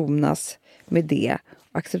 försonas med det,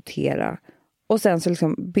 acceptera och sen så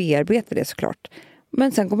liksom bearbeta det såklart.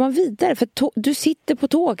 Men sen går man vidare för du sitter på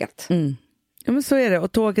tåget. Ja, men så är det.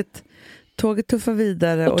 Och tåget tuffar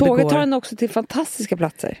vidare. Och tåget tar en också till fantastiska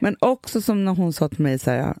platser. Men också som när hon sa till mig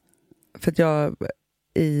så här, för att jag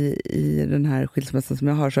i den här skilsmässan som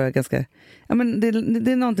jag har så är jag ganska, ja men det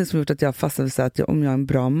är någonting som gjort att jag fastnar vid så att om jag är en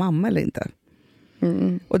bra mamma eller inte.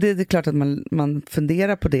 Och det är klart att man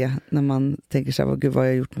funderar på det när man tänker så här, gud vad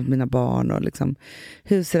jag har gjort mot mina barn och liksom,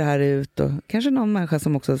 hur ser det här ut och kanske någon människa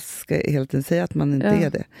som också ska hela tiden säga att man inte är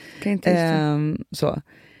det. Så.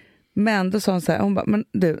 Men då sa hon så här, hon bara, men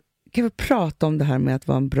du, kan vi prata om det här med att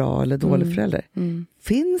vara en bra eller dålig förälder?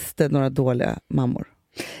 Finns det några dåliga mammor?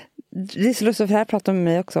 Det är så lustigt, för det här pratar med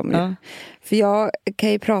mig också om det. För jag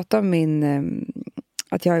kan ju prata om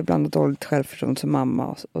att jag ibland har dåligt självförtroende som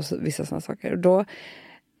mamma och vissa sådana saker. Och då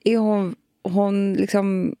är hon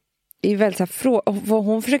liksom är väldigt så här,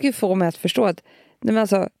 hon försöker ju få mig att förstå att nej,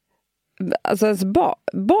 men alltså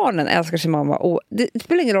barnen älskar sin mamma och det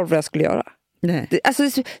spelar ingen roll vad jag skulle göra. Nej. Det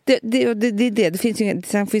finns ju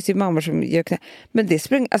sen finns det ju mammor som gör knä, men det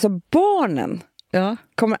spelar alltså barnen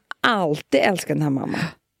kommer alltid älska den här mamman.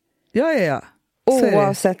 Ja.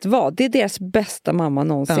 Oavsett vad. Det är deras bästa mamma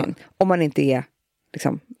någonsin. Om man inte är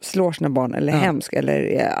liksom, slår sina barn eller hemsk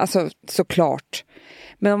eller alltså såklart.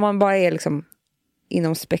 Men om man bara är liksom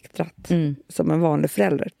inom spektrat som en vanlig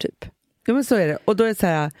förälder typ. Ja, men så är det. Och då är det så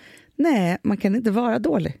här, nej, man kan inte vara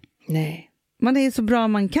dålig. Nej. Man är så bra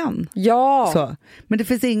man kan. Ja. Så. Men det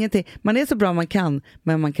finns ingenting. Man är så bra man kan,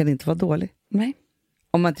 men man kan inte vara dålig. Nej.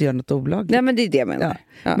 Om man inte gör något olagligt. Nej, men det är det jag menar.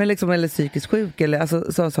 Ja. Men liksom, eller psykiskt sjuk eller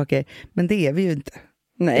alltså, sådana saker. Men det är vi ju inte.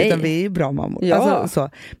 Nej. Utan vi är ju bra mammor. Ja. Alltså, så.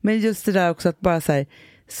 Men just det där också att bara säga,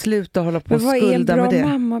 sluta hålla på och skulda med det. Vad är en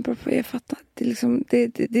bra mamma? Jag fattar. Det är liksom,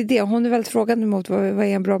 det. Hon är väldigt frågande emot vad är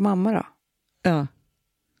en bra mamma då? Ja.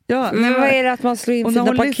 Men vad är det att man slår in fina paket?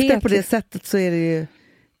 Och när hon lyfter på det sättet så är det ju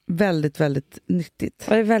väldigt, väldigt nyttigt.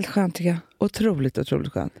 Ja, det är väldigt skönt tycker jag. Otroligt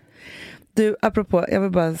skönt. Du, apropå, jag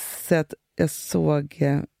vill bara säga att jag såg,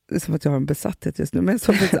 det är som att jag har en besatthet just nu, men jag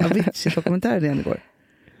såg lite Avicii-dokumentären igen igår.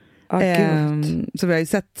 Som jag har ju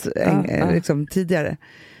sett liksom, tidigare.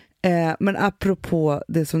 Men apropå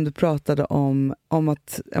det som du pratade om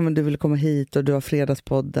att du ville komma hit och du har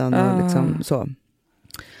Fredagspodden och liksom så.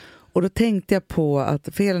 Och då tänkte jag på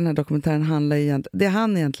att för hela den här dokumentären handlar egentligen, det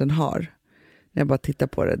han egentligen har, när jag bara tittar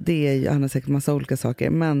på det, det är ju, han har säkert massa olika saker,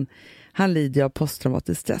 men han lider av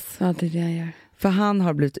posttraumatisk stress. Ja, det är det jag gör. För han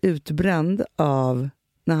har blivit utbränd av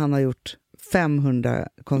när han har gjort 500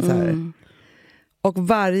 konserter. Och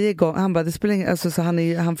varje gång, han bara, det spelar ingen, alltså, så han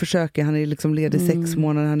är liksom ledig 6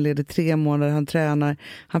 månader, han är ledig 3 månader, han tränar,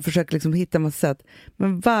 han försöker liksom hitta massa sätt.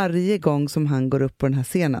 Men varje gång som han går upp på den här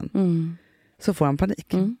scenen så får han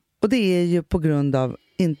panik. Och det är ju på grund av,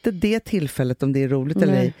 inte det tillfället om det är roligt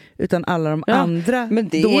eller ej, utan alla de andra dåliga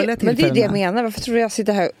tillfällena. Men det är det jag menar. Varför tror jag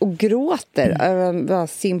sitter här och gråter över en bara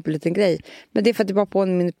simpel liten grej? Men det är för att det bara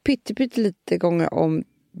påminner mig pyttelite gånger om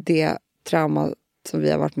det trauma som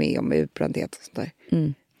vi har varit med om med utbrändhet och sånt där.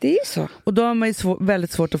 Det är ju så. Och då har man ju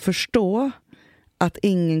väldigt svårt att förstå att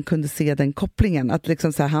ingen kunde se den kopplingen. Att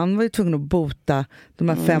liksom så här, han var ju tvungen att bota de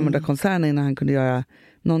här 500 konserterna innan han kunde göra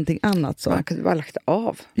någonting annat. Så. Man kunde bara lagt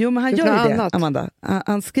av. Jo, men han gör ju det, Amanda.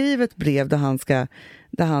 Han skriver ett brev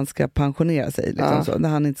där han ska pensionera sig. Liksom så, där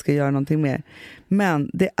han inte ska göra någonting mer. Men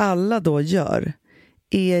det alla då gör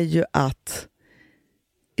är ju att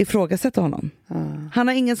ifrågasätta honom. Han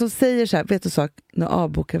har ingen som säger så här, vet du sak, nu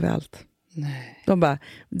avbokar vi allt. Nej. De bara,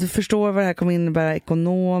 du förstår vad det här kommer innebära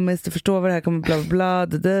ekonomiskt, du förstår vad det här kommer bla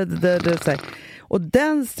bla så här. Och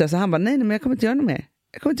den stressen, han bara, nej men jag kommer inte göra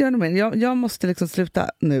något mer. Jag måste liksom sluta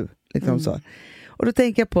nu. Liksom så. Och då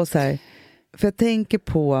tänker jag på så här, för jag tänker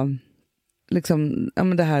på liksom, ja,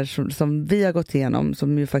 men det här som vi har gått igenom,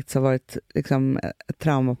 som ju faktiskt har varit liksom, ett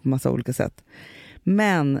trauma på massa olika sätt.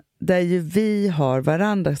 Men där ju vi har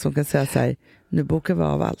varandra som kan säga så här, nu bokar vi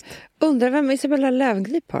av allt. Undrar vem Isabella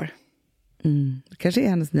Löwengrip har? Det kanske är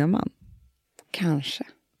hennes nya man. Kanske.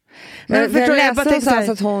 Men jag bara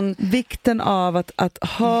tänker att hon... vikten av att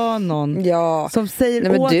ha någon som säger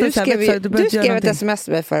nej, men åt du en du skrev ett sms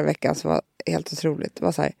med förra veckan som var helt otroligt. Det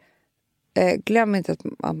var så här, glöm inte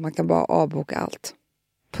att man kan bara avboka allt.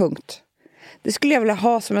 Punkt. Det skulle jag vilja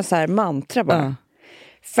ha som en så här mantra bara.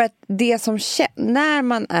 För att det som när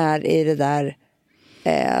man är i det där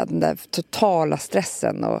den där totala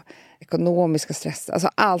stressen och ekonomiska stressen, alltså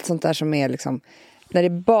allt sånt där som är liksom,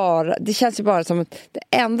 när det känns ju bara som att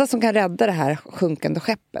det enda som kan rädda det här sjunkande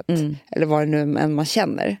skeppet eller vad det nu än man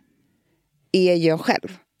känner är ju en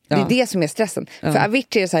själv. Det är det som är stressen. För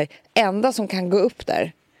Avicii är så här, enda som kan gå upp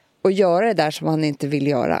där och göra det där som han inte vill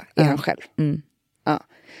göra är han själv.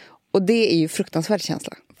 Och det är ju fruktansvärd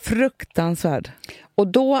känsla. Fruktansvärd. Och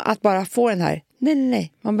då att bara få den här,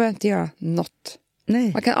 nej, man behöver inte göra något.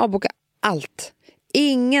 Nej. Man kan avboka allt.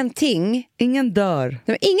 Ingenting. Ingen dör. Nej,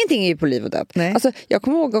 men ingenting är ju på liv och död. Nej. Alltså, jag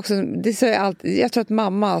kommer ihåg också, det så alltid, jag tror att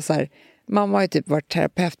mamma har ju typ varit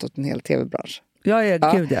terapeut åt en hel tv-bransch.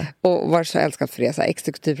 Gud. Och var så älskad för det, så här,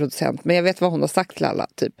 exekutiv producent. Men jag vet vad hon har sagt till alla,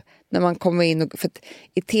 typ. När man kommer in för att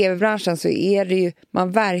i tv-branschen så är det ju,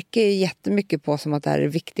 man verkar ju jättemycket på som att det här är det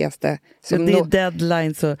viktigaste. Som det är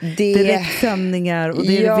deadlines och direktsändningar och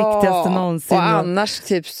det är det viktigaste någonsin. Och annars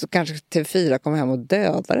typ så kanske TV4 kommer hem och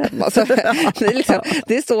dödar den. Alltså, det är liksom,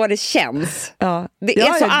 det är så det känns. Det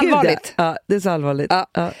är så allvarligt. Det är så allvarligt.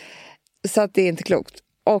 Så att det är inte klokt.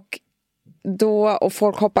 Och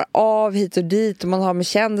folk hoppar av hit och dit och man har med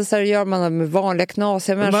kändisar att göra, man har med vanliga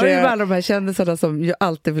knasiga människor. Man har ju alla de här kändisarna som ju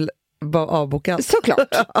alltid vill bara avboka allt.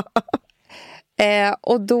 Såklart.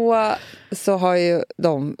 Och då så har ju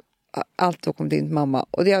de alltid kommit in till mamma.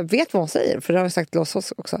 Och jag vet vad hon säger, för det har vi sagt till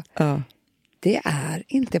oss också. Det är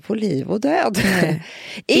inte på liv och död.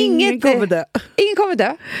 Ingen kommer dö. Ingen kommer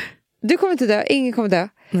dö. Du kommer inte dö, ingen kommer dö.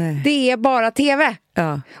 Nej. Det är bara tv.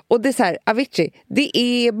 Och det är så här, Avicii, det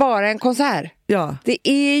är bara en konsert. Det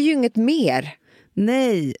är ju inget mer.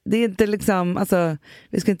 Nej, det är inte liksom, alltså,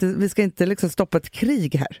 vi ska inte liksom stoppa ett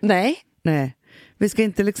krig här. Nej. Vi ska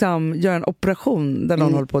inte liksom göra en operation där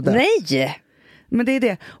någon håller på att dö. Nej. Men det är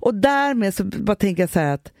det. Och därmed så bara tänker jag så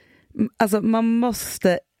här att alltså, man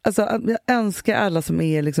måste, alltså, jag önskar alla som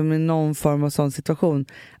är liksom i någon form av sån situation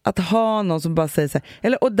att ha någon som bara säger så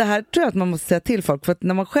här, och det här tror jag att man måste säga till folk, för att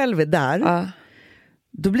när man själv är där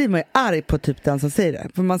då blir man ju arg på typ den som säger det,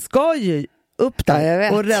 för man ska ju upp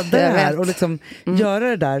där och rädda det här och liksom göra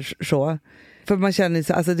det där så, för man känner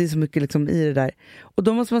så, alltså det är så mycket liksom i det där, och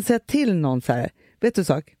då måste man säga till någon så här, vet du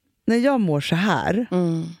sak, när jag mår så här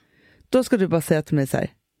då ska du bara säga till mig så här,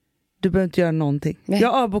 du behöver inte göra någonting. Nej.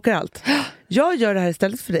 Jag avbokar allt. Jag gör det här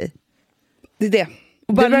istället för dig. Det är det.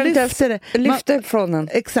 Och bara lyfter det från en.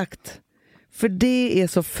 Exakt. För det är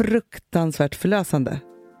så fruktansvärt förlösande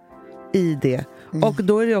i det. Och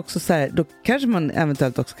då är det också så här, då kanske man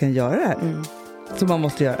eventuellt också kan göra det här. Som man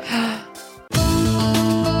måste göra.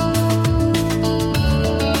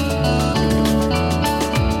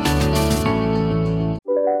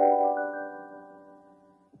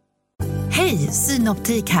 Hej,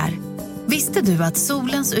 Synoptik här. Visste du att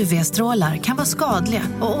solens UV-strålar kan vara skadliga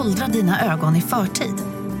och åldra dina ögon i förtid?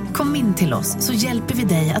 Kom in till oss så hjälper vi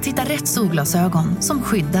dig att hitta rätt solglasögon som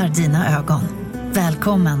skyddar dina ögon.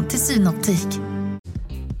 Välkommen till Synoptik.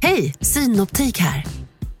 Hej, Synoptik här.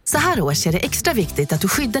 Så här års är det extra viktigt att du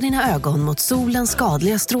skyddar dina ögon mot solens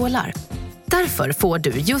skadliga strålar. Därför får du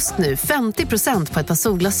just nu 50% på ett par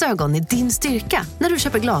solglasögon i din styrka när du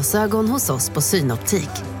köper glasögon hos oss på Synoptik.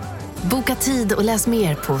 Boka tid och läs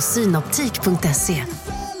mer på synoptik.se.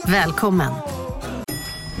 Välkommen!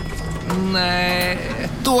 Nej.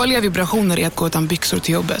 Dåliga vibrationer är att gå utan byxor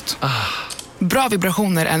till jobbet. Bra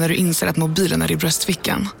vibrationer är när du inser att mobilen är i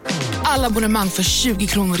bröstfickan. Alla abonnemang för 20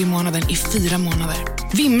 kronor i månaden i 4 månader.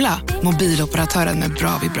 Vimla, mobiloperatören med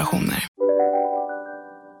bra vibrationer.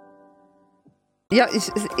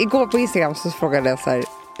 Igår på Instagram så frågade jag så här,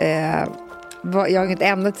 jag har inget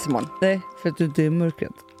ämne till Simon. Nej, för att du inte är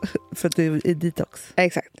mörkret. För att du är detox.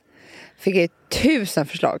 Exakt. Fick jag 1000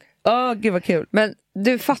 förslag. Gud vad kul. Men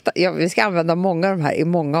du fattar, vi ska använda många av de här i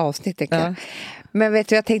många avsnitt. Men vet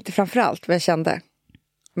du, jag tänkte framförallt vad jag kände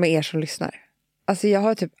med er som lyssnar. Alltså jag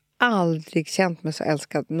har typ aldrig känt mig så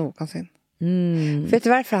älskad någonsin. Vet du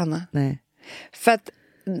varför, Hanna? Nej. För att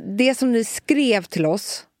det som ni skrev till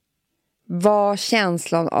oss var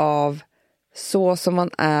känslan av så som man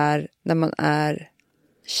är när man är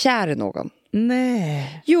kär i någon.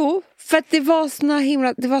 Nej. Jo, för att det var såna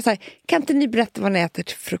himla, det var så här, kan inte ni berätta vad ni äter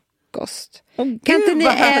till frukost? Kan inte ni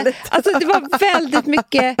alltså det var väldigt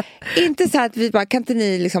mycket, inte så här att vi bara, kan inte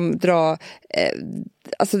ni liksom dra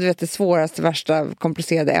alltså du vet det svåraste, värsta,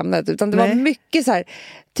 komplicerade ämnet, utan det var mycket så här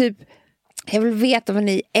typ Jag vill veta vad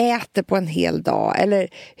ni äter på en hel dag. Eller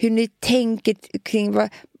hur ni tänker kring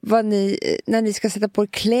vad ni, när ni ska sätta på er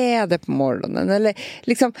kläder på morgonen. Eller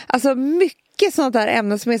liksom, alltså mycket sådana där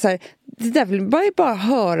ämnen som är så här, det där vill man ju bara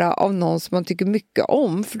höra av någon som man tycker mycket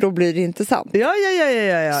om, för då blir det intressant. Ja.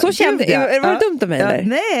 Så kände jag. Var det dumt av mig? Eller?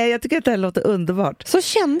 Nej, jag tycker att det här låter underbart. Så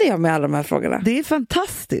kände jag med alla de här frågorna. Det är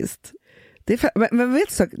fantastiskt. Men vet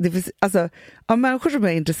du så, det finns, alltså, av människor som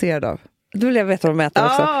jag är intresserad av. Då vill jag veta vad de äter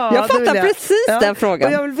också. Jag fattar precis den frågan.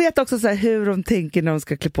 Och jag vill veta också så här, hur de tänker när de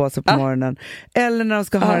ska klä på sig på morgonen. Eller när de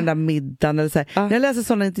ska ha den där middagen. Eller så här. När jag läser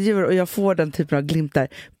sådana intervjuer och jag får den typen av glimtar,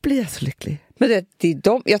 blir jag så lycklig. Men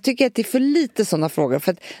jag tycker att det är för lite sådana frågor.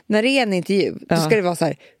 För att när det är en intervju, då ska det vara så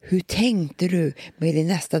här: hur tänkte du med din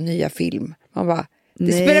nästa nya film? Man bara,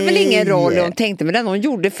 det spelar väl ingen roll hur hon tänkte med den, hon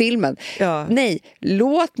gjorde filmen. Nej,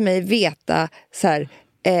 låt mig veta så här,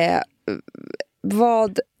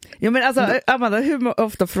 vad... Ja, men alltså, Amanda, hur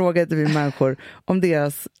ofta frågar vi människor om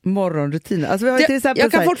deras morgonrutiner? Alltså, vi har till exempel,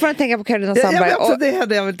 jag kan fortfarande tänka på Carolina Sandberg. Det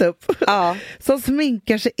hade jag vill ta upp. Som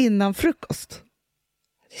sminkar sig innan frukost.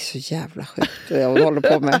 Det är så jävla sjukt jag håller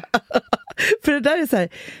på med. För det där är så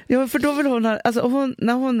här, för då vill hon ha, alltså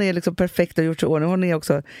när hon är liksom perfekt och gjort sig ordning, hon är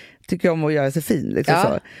också, tycker jag om att göra sig fin. Liksom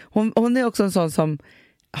så. Hon är också en sån som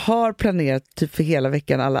har planerat typ för hela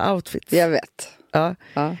veckan alla outfits. Jag vet.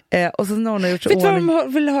 Och så när hon har gjort sig ordning. Vet du vad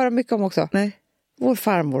de vill höra mycket om också? Nej. Vår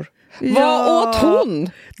farmor. Vad åt hon?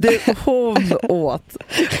 Hon åt.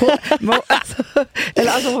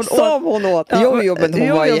 Hon åt. Jo, men hon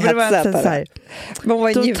var ju hetsätare. Men hon var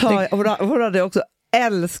en njutning. Hon hade också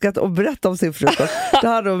älskat att berätta om sin frukost. Då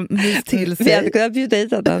hade hon myst till sig. Vi hade kunnat bjuda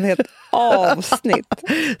hit en helt avsnitt.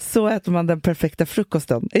 Så äter man den perfekta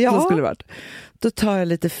frukosten. Så skulle det varit. Då tar jag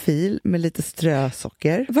lite fil med lite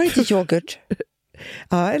strösocker. Var det inte yoghurt?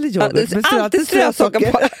 Ja, eller yoghurt. Men alltid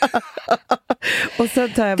strösocker på. Och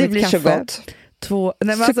sen tar jag det mitt blir kaffe. Så gott.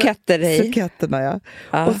 Suketterna,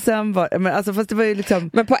 ja. Och sen var, men alltså, fast det var ju liksom...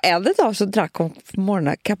 Men på äldre dag så drack hon på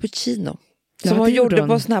morgonen cappuccino. Som hon gjorde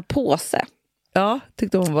på en sån här påse. Ja,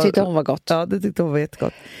 tyckte hon var gott. Ja, det tyckte hon var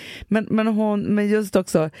jättegott. Men just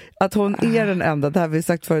också att hon är den enda, det här vi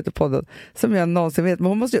sagt förut i podden, som jag någonsin vet, men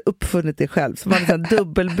hon måste ju uppfunnit det själv. Så man är en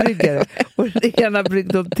dubbelbryggare och den ena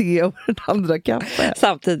bryggde hon te och den andra kaffe.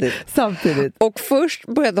 Samtidigt. Och först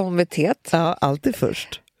började hon med teet. Ja, alltid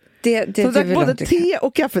först. Så både te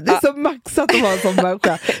och kaffe. Det är så maxat att vara en sån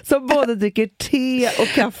människa som både dricker te och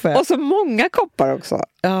kaffe. Och så många koppar också.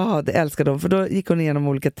 Ja, det älskade hon. För då gick hon igenom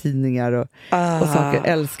olika tidningar och saker.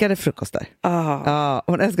 Älskade frukostar. Ja,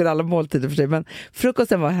 hon älskade alla måltider för sig. Men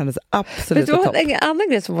frukosten var hennes absoluta topp. En annan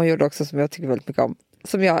grej som hon gjorde också som jag tycker väldigt mycket om.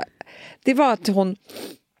 Det var att hon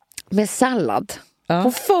med sallad.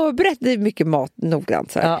 Hon förberedde mycket mat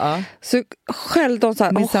noggrant. Så sköljde hon så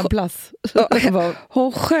här.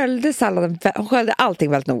 Hon sköljde salladen. Hon sköljde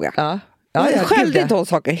allting väldigt noga. Hon sköljde inte hon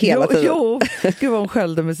saker hela tiden. Jo, gud vad hon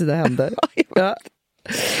sköljde med sina händer.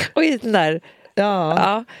 Och i den där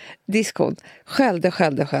diskon. Sköljde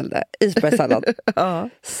isbergssallad.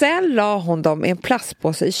 Sen la hon dem i en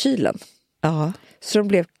plastpåse i kylen. Så de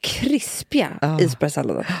blev krispiga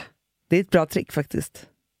isbergssalladen. Det är ett bra trick faktiskt.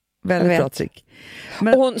 Väldigt bra trick. Och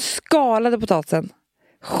hon skalade potatisen.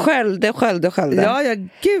 Sköljde. Ja,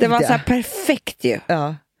 gud. Det var så här perfekt ju.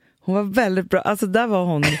 Ja. Hon var väldigt bra. Alltså där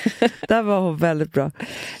var hon väldigt bra.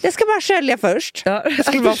 Jag ska bara skölja först. Jag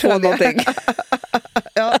skulle bara få någonting.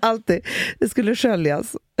 Ja, alltid. Det skulle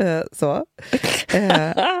sköljas. Så.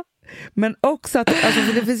 Men också att, alltså,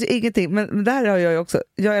 för det finns ju ingenting. Men där har jag ju också.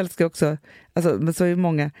 Jag älskar också, alltså, men så är ju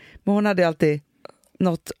många. Men hon hade alltid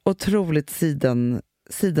något otroligt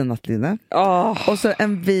sidennattlinne. Och så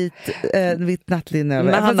en vit nattlinne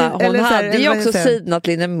över. Men Hanna, hon hade ju också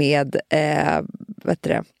sidennattlinne med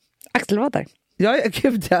axelvaddar. Ja,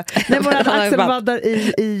 gud ja. Nej, men hon hade axelvaddar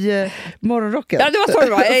i morgonrocken. Ja, det var så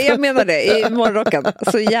det var. Jag menar det, i morgonrocken.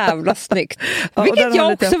 Så jävla snyggt. Vilket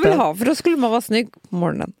jag också vill ha, för då skulle man vara snygg på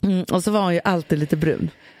morgonen. Och så var hon ju alltid lite brun.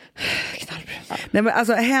 Knallbrun. Nej, men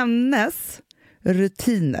alltså hennes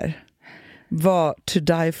rutiner var to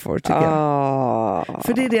die for, tycker jag.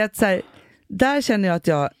 För det är det att så här, där känner jag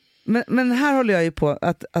att men här håller jag ju på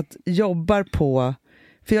att jobbar på,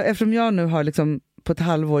 för eftersom jag nu har liksom på ett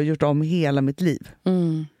halvår gjort om hela mitt liv.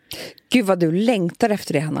 Gud vad du längtar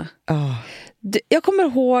efter det, Hanna. Jag kommer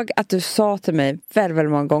ihåg att du sa till mig väldigt,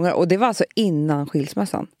 väldigt många gånger, och det var alltså innan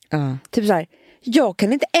skilsmässan. Typ så här: jag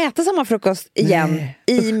kan inte äta samma frukost igen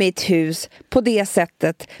i mitt hus på det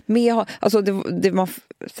sättet. Alltså det man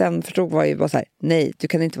sen förstod var ju bara så här: nej, du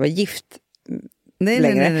kan inte vara gift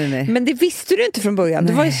längre. Nej. Men det visste du inte från början.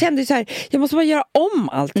 Du kände ju så här: jag måste bara göra om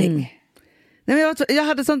allting. Nej, men jag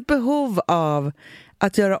hade sånt behov av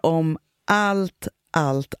att göra om allt.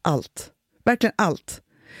 Verkligen allt.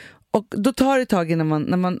 Och då tar det ett tag innan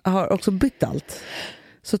när man har också bytt allt.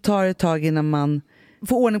 Så tar det ett tag innan man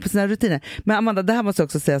får ordning på sina rutiner. Men Amanda, det här måste jag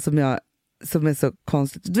också säga som är så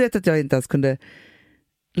konstigt. Du vet att jag inte ens kunde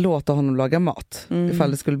låta honom laga mat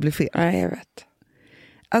ifall det skulle bli fel. Nej, jag vet.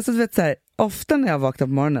 Alltså du vet så här, ofta när jag vaknar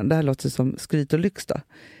på morgonen, det här låter som skryt och lyx då.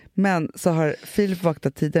 Men så har Filip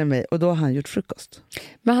vaknat tidigare än mig och då har han gjort frukost.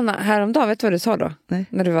 Men Hanna, häromdagen, vet du vad du sa då? Nej.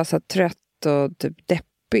 När du var så trött och typ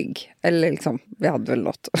deppig. Eller liksom, vi hade väl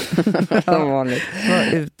något. Som vanligt.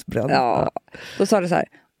 Var utbränd. Ja. Då sa du så här,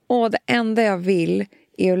 det enda jag vill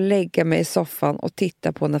är att lägga mig i soffan och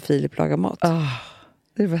titta på när Filip lagar mat. Det är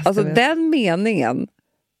det bästa alltså jag vet. den meningen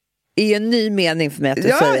är en ny mening för mig att du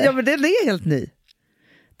säger. Ja, men den är helt ny.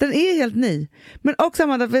 Den är helt ny. Men också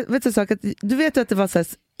Amanda, vet du sak, att du vet ju att det var så här,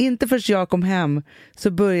 inte först jag kom hem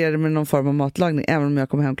så började det med någon form av matlagning, även om jag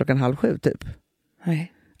kom hem 6:30 typ.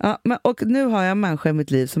 Nej. Ja, men, och nu har jag en människa i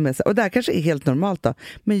mitt liv som är så, och det här kanske är helt normalt då,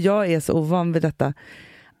 men jag är så ovan vid detta,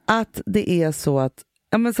 att det är så att,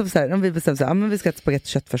 ja men som så här, om vi bestämmer så här, ja men vi ska äta spagetti och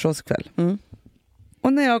köttfärssås ikväll.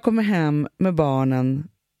 Och när jag kommer hem med barnen,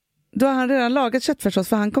 då har han redan lagat köttfärssås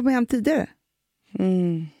för han kommer hem tidigare.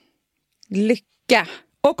 Lycka!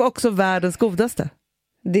 Och också världens godaste.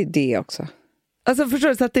 Det är det också. Alltså förstår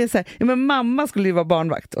du, så att det är så här, ja, men mamma skulle ju vara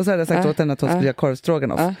barnvakt och så hade jag sagt åt henne att hon skulle göra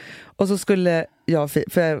korvstroganoff. Och så skulle jag,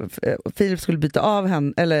 för Filip skulle byta av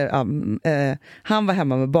henne, eller han var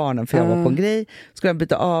hemma med barnen för jag var på en grej, skulle han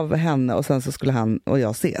byta av henne och sen så skulle han och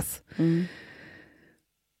jag ses.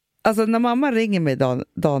 Alltså när mamma ringer mig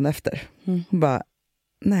dagen efter, hon bara,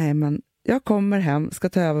 nej men jag kommer hem, ska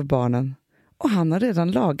ta över barnen. Och han har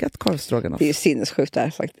redan lagat korvstroganoff. Det är ju sinnessjukt där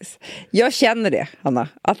faktiskt. Jag känner det, Hanna.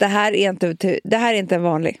 Att det här är inte en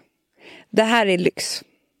vanlig. Det här är lyx.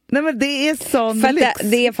 Nej men det är sån för lyx.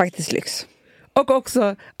 Det är faktiskt lyx. Och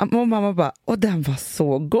också, och mamma bara, och den var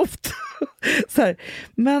så god. Så här,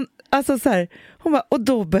 men alltså så här, hon bara, och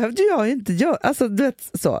då behövde jag ju inte göra, alltså du vet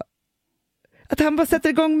så. Att han bara sätter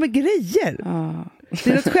igång med grejer. Det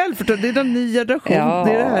är ett självförtroende, det är en ny generation. Ja,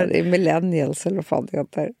 det är det här. Det är millennials eller vad fan det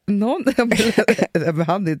heter. Men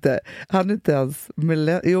han är inte ens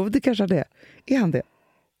jo, det kanske han är. Är han det?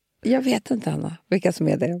 Jag vet inte, Anna, vilka som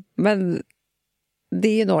är det. Men det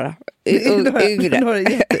är ju några. Yngre. Några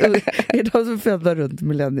är de som födda runt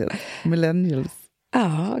millennials?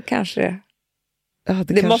 Ja, kanske. Ja,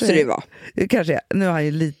 det måste det ju vara. Kanske. Nu är han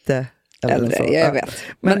ju lite äldre, jag vet.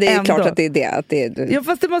 Men det är ändå klart att det är det. Att det är... Ja,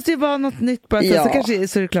 fast det måste ju vara något nytt. Bara. Så kanske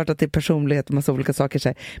så är det klart att det är personlighet och massa olika saker.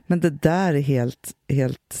 Så men det där är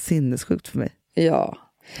helt sinnessjukt för mig. Ja,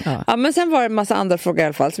 men sen var det en massa andra frågor i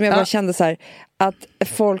alla fall som jag bara kände så här, att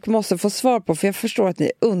folk måste få svar på, för jag förstår att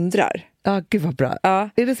ni undrar. Ja, gud vad bra.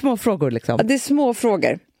 Är det små frågor liksom? Ja, det är små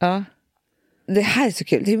frågor. Ja. Det här är så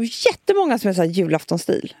kul. Det är jättemånga som är så här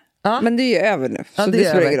julaftonstil. Men det är ju över nu, så det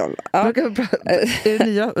spelar ingen roll.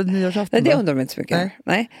 Är det nyårsafton? Nej, det undrar mig inte så mycket.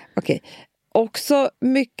 Nej. Okej. Också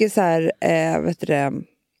mycket så här, vet du det,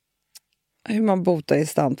 hur man botar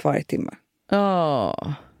instant varje timme.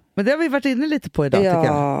 Ja. Men det har vi varit inne lite på idag, tycker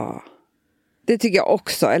jag. Det tycker jag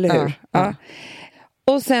också, eller hur? Ja.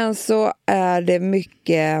 Och sen så är det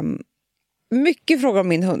mycket frågor om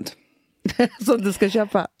min hund. Som du ska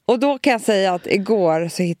köpa. Och då kan jag säga att igår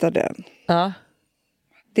så hittade jag den. Ja.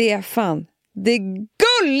 Det är fan det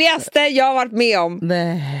gulligaste jag har varit med om.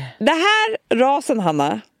 Nej. Det här rasen,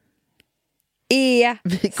 Hanna, är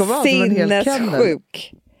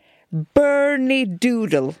sinnessjuk. Bernie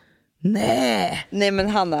Doodle. Nej men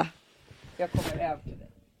Hanna, jag kommer över till dig.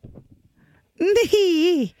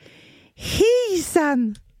 Nej.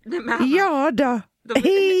 Hejsan. Ja då.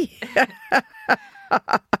 Hej.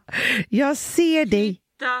 Jag ser dig.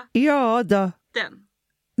 Ja då. Den.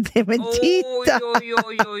 Nej, men titta.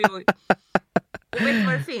 Oj. Och vet du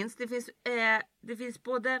vad det finns? Det finns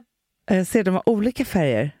både... Jag ser de har olika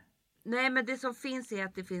färger. Nej, men det som finns är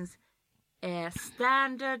att det finns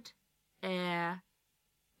standard,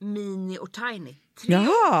 mini och tiny. 3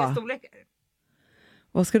 olika storlekar.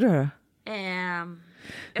 Vad ska du göra?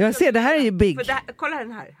 Jag ser, det här är ju big. Kolla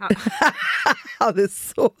den här. Han är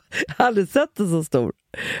hade sett en så stor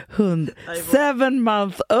hund.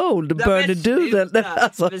 7-month-old Bernie Doodle.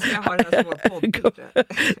 Alltså, vi ska ha den här som poddbild.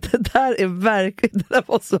 Det där är verkligen, det där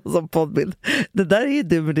måste vara som poddbild. Det där är ju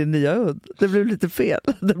du med din nya hund. Det blev lite fel.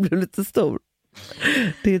 Det blev lite stor.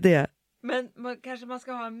 Det är det. Men kanske man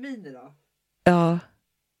ska ha en mini då? Ja.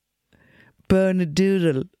 Bernie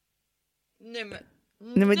Doodle.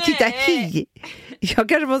 Nej men titta, hej! Jag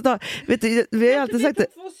kanske måste ha... Vet du, vi har ju alltid sagt det.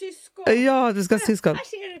 2 syskon. Ja, du ska ha syskon. Här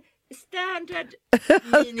ser standard.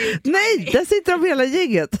 Nej, där sitter de hela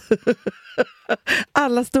gänget.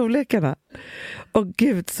 Alla storlekarna. Åh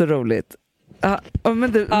gud, så roligt. Ja,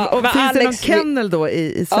 men du, Ja, och men finns det någon Alex, kennel då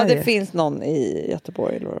i Sverige? Ja, det finns någon i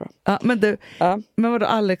Göteborg. Eller vad? Ja, men du, Ja. men vadå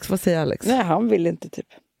Alex, vad säger Alex? Nej, han vill inte typ.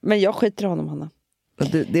 Men jag skiter i honom, Hanna.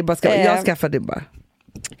 Du, det är bara jag skaffar det bara.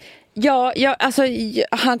 Ja, alltså,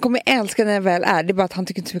 han kommer älska när jag väl är. Det är bara att han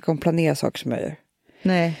tycker inte så mycket om att planera saker som jag gör.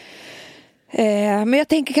 Nej. Men jag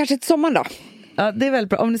tänker kanske till sommaren då. Ja, det är väldigt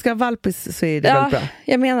bra. Om ni ska ha valpis så är det väldigt bra.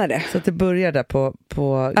 Jag menar det. Så att det börjar där på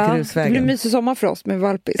grusvägen. Det blir mysig sommar för oss med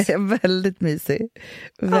valpis. Väldigt mysig.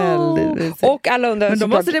 Väldigt mysig. Och alla undrar men då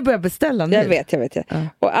såklart, måste det börja beställa nu. Jag vet. Ja.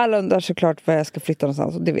 Och alla undrar såklart var jag ska flytta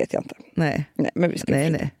någonstans. Och det vet jag inte. Nej. Men vi ska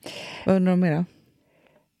nej. Vad undrar de mer då?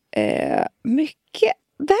 Mycket.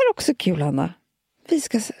 Det här är också kul, Hanna. Vi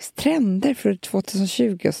ska trender för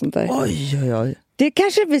 2020 och sånt där. Oj. Det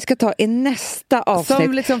kanske vi ska ta i nästa avsnitt.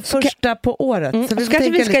 Som liksom första på året. Så kanske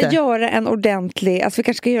vi ska göra en ordentlig... Alltså vi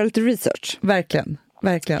kanske ska göra lite research. Verkligen.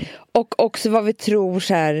 Och också vad vi tror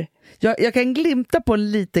så här... Jag kan glimta på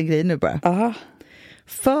en liten grej nu bara. Aha.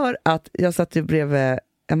 För att jag satt ju bredvid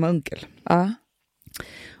Emma Unkel.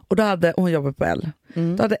 Och då hade hon jobbat på L.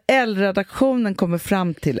 Då hade L-redaktionen kommit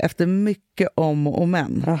fram till efter mycket om och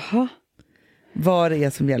men. Aha. Vad det är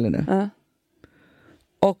som gäller nu.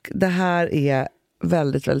 Och det här är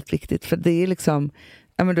väldigt, väldigt viktigt. För det är liksom,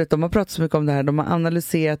 ja men du vet, de har pratat så mycket om det här. De har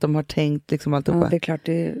analyserat, de har tänkt liksom alltihopa. Ja, det är klart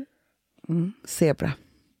det är... Zebra.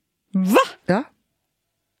 Va? Ja.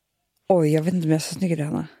 Oj, jag vet inte om jag är så snygg i det,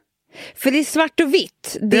 Hanna. För det är svart och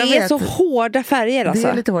vitt. Det är så hårda färger alltså.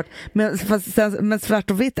 Det är lite hårt. Men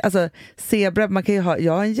svart och vitt, alltså zebra, man kan ju ha,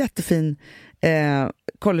 jag har en jättefin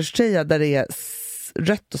collegetröja där det är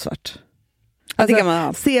rött och svart. Alltså, det kan man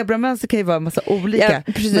ha. Zebramönster kan ju vara en massa olika.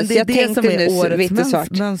 Ja, precis. Men det är det som är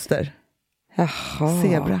årets mönster. Jaha.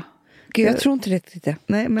 Zebra. Gud, jag tror inte riktigt det.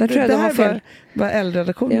 Nej, men det här var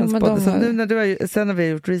L-redaktionens podd. Så nu sen när vi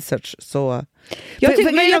har gjort research så... Jag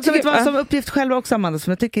tycker som uppgift själv också, Amanda,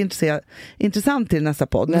 som jag tycker är intressant till nästa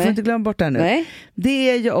podd. Men får inte glömma bort det här nu. Nej. Det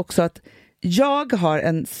är ju också att jag har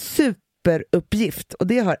en superuppgift och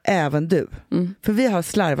det har även du. För vi har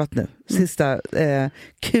slarvat nu, sista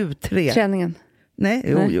Q3. Träningen. Nej,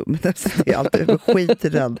 jo, men det är alltid skit i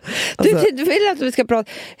den. Alltså, du vill att vi ska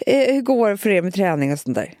prata hur går det för er med träning och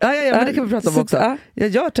sånt där? Ja, men det kan vi prata om också. Jag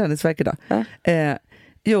gör träningsverk idag.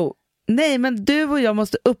 Nej, men du och jag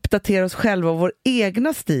måste uppdatera oss själva och vår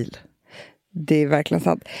egna stil. Det är verkligen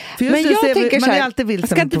sant. För just men jag tänker så här,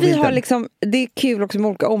 ska inte vi ha liksom, det är kul också med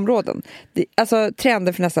olika områden. Alltså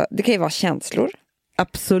trender för nästa, det kan ju vara känslor.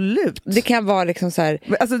 Absolut. Det kan vara liksom så här,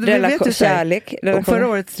 kärlek. Och förra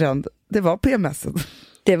årets trend, det var PMSen.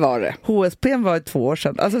 Det var det. HSP var 2 år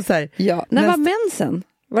sedan. Alltså så här, när var mensen?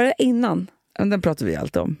 Var det innan? Den pratar vi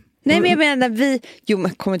alltid om. Nej, men jag menar men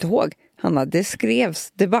kommer inte ihåg, Hanna, det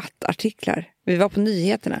skrevs debattartiklar. Vi var på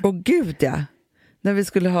nyheterna. Åh gud, ja. När vi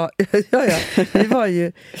skulle ha...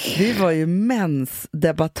 vi var ju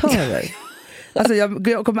mensdebattörer. Alltså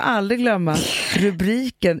jag kommer aldrig glömma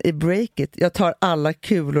rubriken i Breakit. Jag tar alla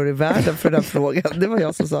kulor i världen för den frågan. Det var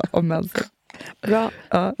jag som sa om mensen. Bra.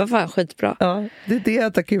 Ja. Vad fan, skitbra. Ja, det är det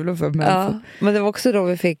jag tar kulor för mensen. Ja, men det var också då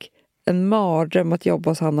vi fick en mardröm att jobba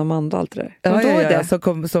hos Hanna och Amanda och allt det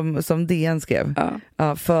där. Som DN skrev.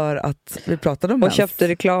 Ja, för att vi pratade om och köpte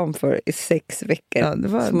reklam för i 6 veckor. Ja, det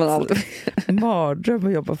var mardröm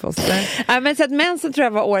att jobba för oss. Men så att mensen tror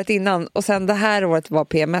jag var året innan och sen det här året var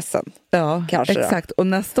PMSen. Ja, kanske exakt. Då. Och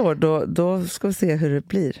nästa år då ska vi se hur det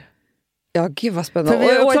blir. Ja, gud vad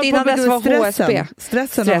spännande. Och året innan dess var HSP.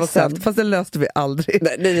 Stressen har vi sett, fast den löste vi aldrig.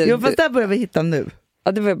 Jo, fast där börjar vi hitta nu.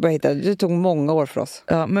 Ja, det var bara hitta. Det tog många år för oss.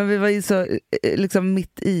 Ja, men vi var ju så liksom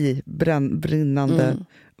mitt i brinnande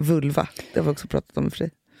vulva. Det har vi också pratat om för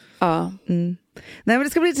sig. Ja. Nej, men det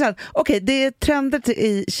ska bli intressant. Okej, det är trender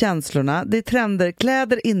i känslorna. Det är trender,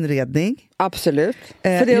 kläder, inredning. Absolut.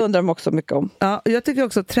 För det undrar de också mycket om. Ja, och jag tycker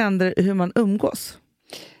också trender hur man umgås.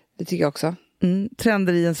 Det tycker jag också.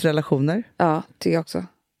 Trender i ens relationer. Ja, tycker jag också.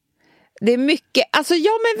 Det är mycket, alltså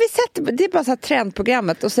men vi sätter, det är bara så här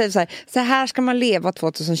trendprogrammet och säger så här ska man leva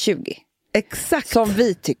 2020. Exakt. Som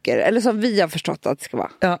vi tycker, eller som vi har förstått att det ska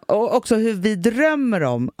vara. Ja, och också hur vi drömmer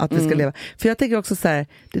om att vi ska leva. För jag tänker också så här,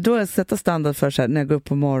 det är då jag sätter standard för så här, när jag går upp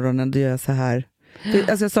på morgonen, då gör jag så här.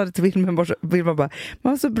 Alltså jag sa det till Wilma bara,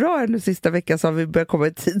 man var så bra här nu sista veckan så har vi börjat komma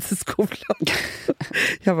i tid till skolan.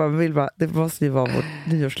 Jag bara, Wilma, det måste ju vara vårt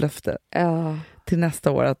nyårslöfte till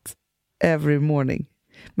nästa år att every morning.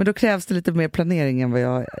 Men då krävs det lite mer planering än vad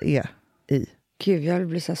jag är i. Gud, jag vill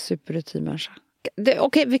bli så här superrutinmänniska.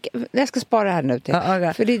 Okej, jag ska spara det här nu till.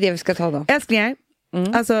 Okay. För det är det vi ska ta då. Älsklingar,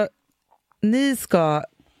 alltså ni ska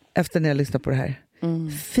efter när jag lyssnar på det här.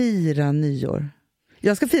 Fira nyår.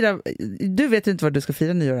 Jag ska fira... Du vet ju inte vad du ska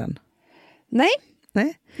fira nyår än. Nej,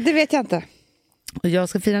 det vet jag inte. Och jag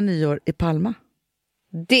ska fira nyår i Palma.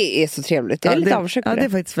 Det är så trevligt. Jag är lite avundsjuk på det. Ja, det är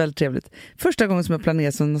faktiskt väldigt trevligt. Första gången som jag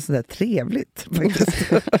planerar som något sådär trevligt.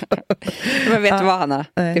 Faktiskt. Men vet du vad, Hanna?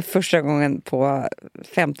 Det är första gången på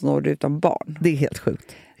 15 år utan barn. Det är helt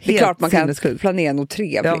sjukt. Det är klart man kan planera något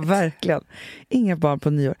trevligt. Ja, verkligen. Inga barn på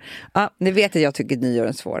nyår. Ni vet att jag tycker nyår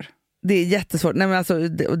är svår. Det är jättesvårt. Nej, men alltså,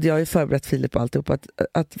 jag har ju förberett Filip och alltihop.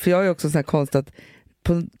 För jag är också så här konst att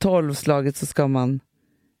på 12-slaget så ska man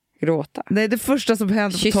gråta. Nej, det första som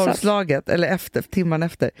händer på 12-slaget eller timman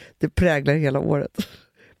efter, det präglar hela året.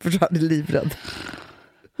 För så är det livrädd.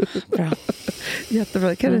 Bra. Jättebra,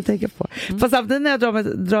 det kan du tänka på. Fast samtidigt när jag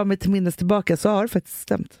drar mig till minnes tillbaka så har det faktiskt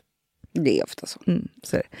stämt. Det är ofta så.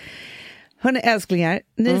 Så är det. Hörrni älsklingar,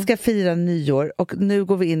 ni ska fira nyår och nu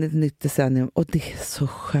går vi in i ett nytt decennium och det är så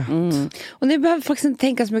skönt. Och ni behöver faktiskt inte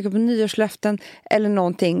tänka så mycket på nyårslöften eller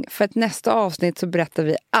någonting, för att nästa avsnitt så berättar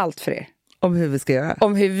vi allt för er. Om hur vi ska göra.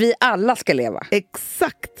 Om hur vi alla ska leva.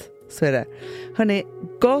 Exakt, så är det. Hörrni,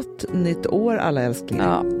 gott nytt år alla älsklingar.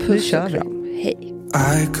 Ja, puss och kram. Hej.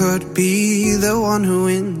 I could be the one who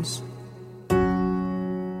wins.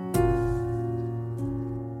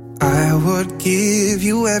 I would give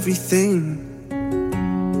you everything.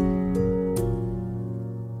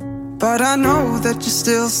 But I know that you're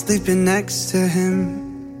still sleeping next to him.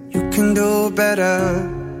 You can do better,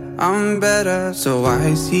 I'm better. So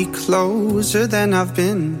I see closer than I've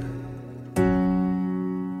been.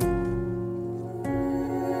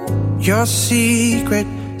 Your secret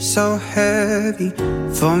so heavy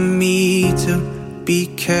for me to be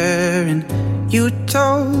caring. You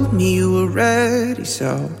told me you were ready,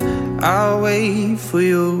 so I'll wait for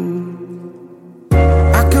you.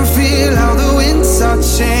 I can feel how the winds are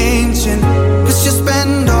changing, 'cause you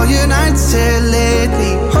spend all your nights here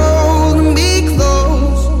lately. Hold me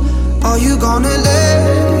close, are you gonna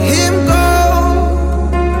let him go?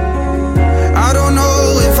 I don't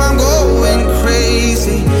know if I'm going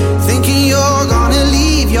crazy, thinking you're gonna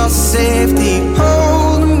leave your safety.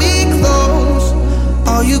 Hold me close,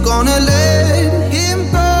 are you gonna let him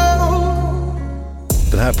go?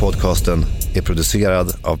 Den här podcasten är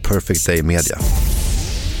producerad av Perfect Day Media.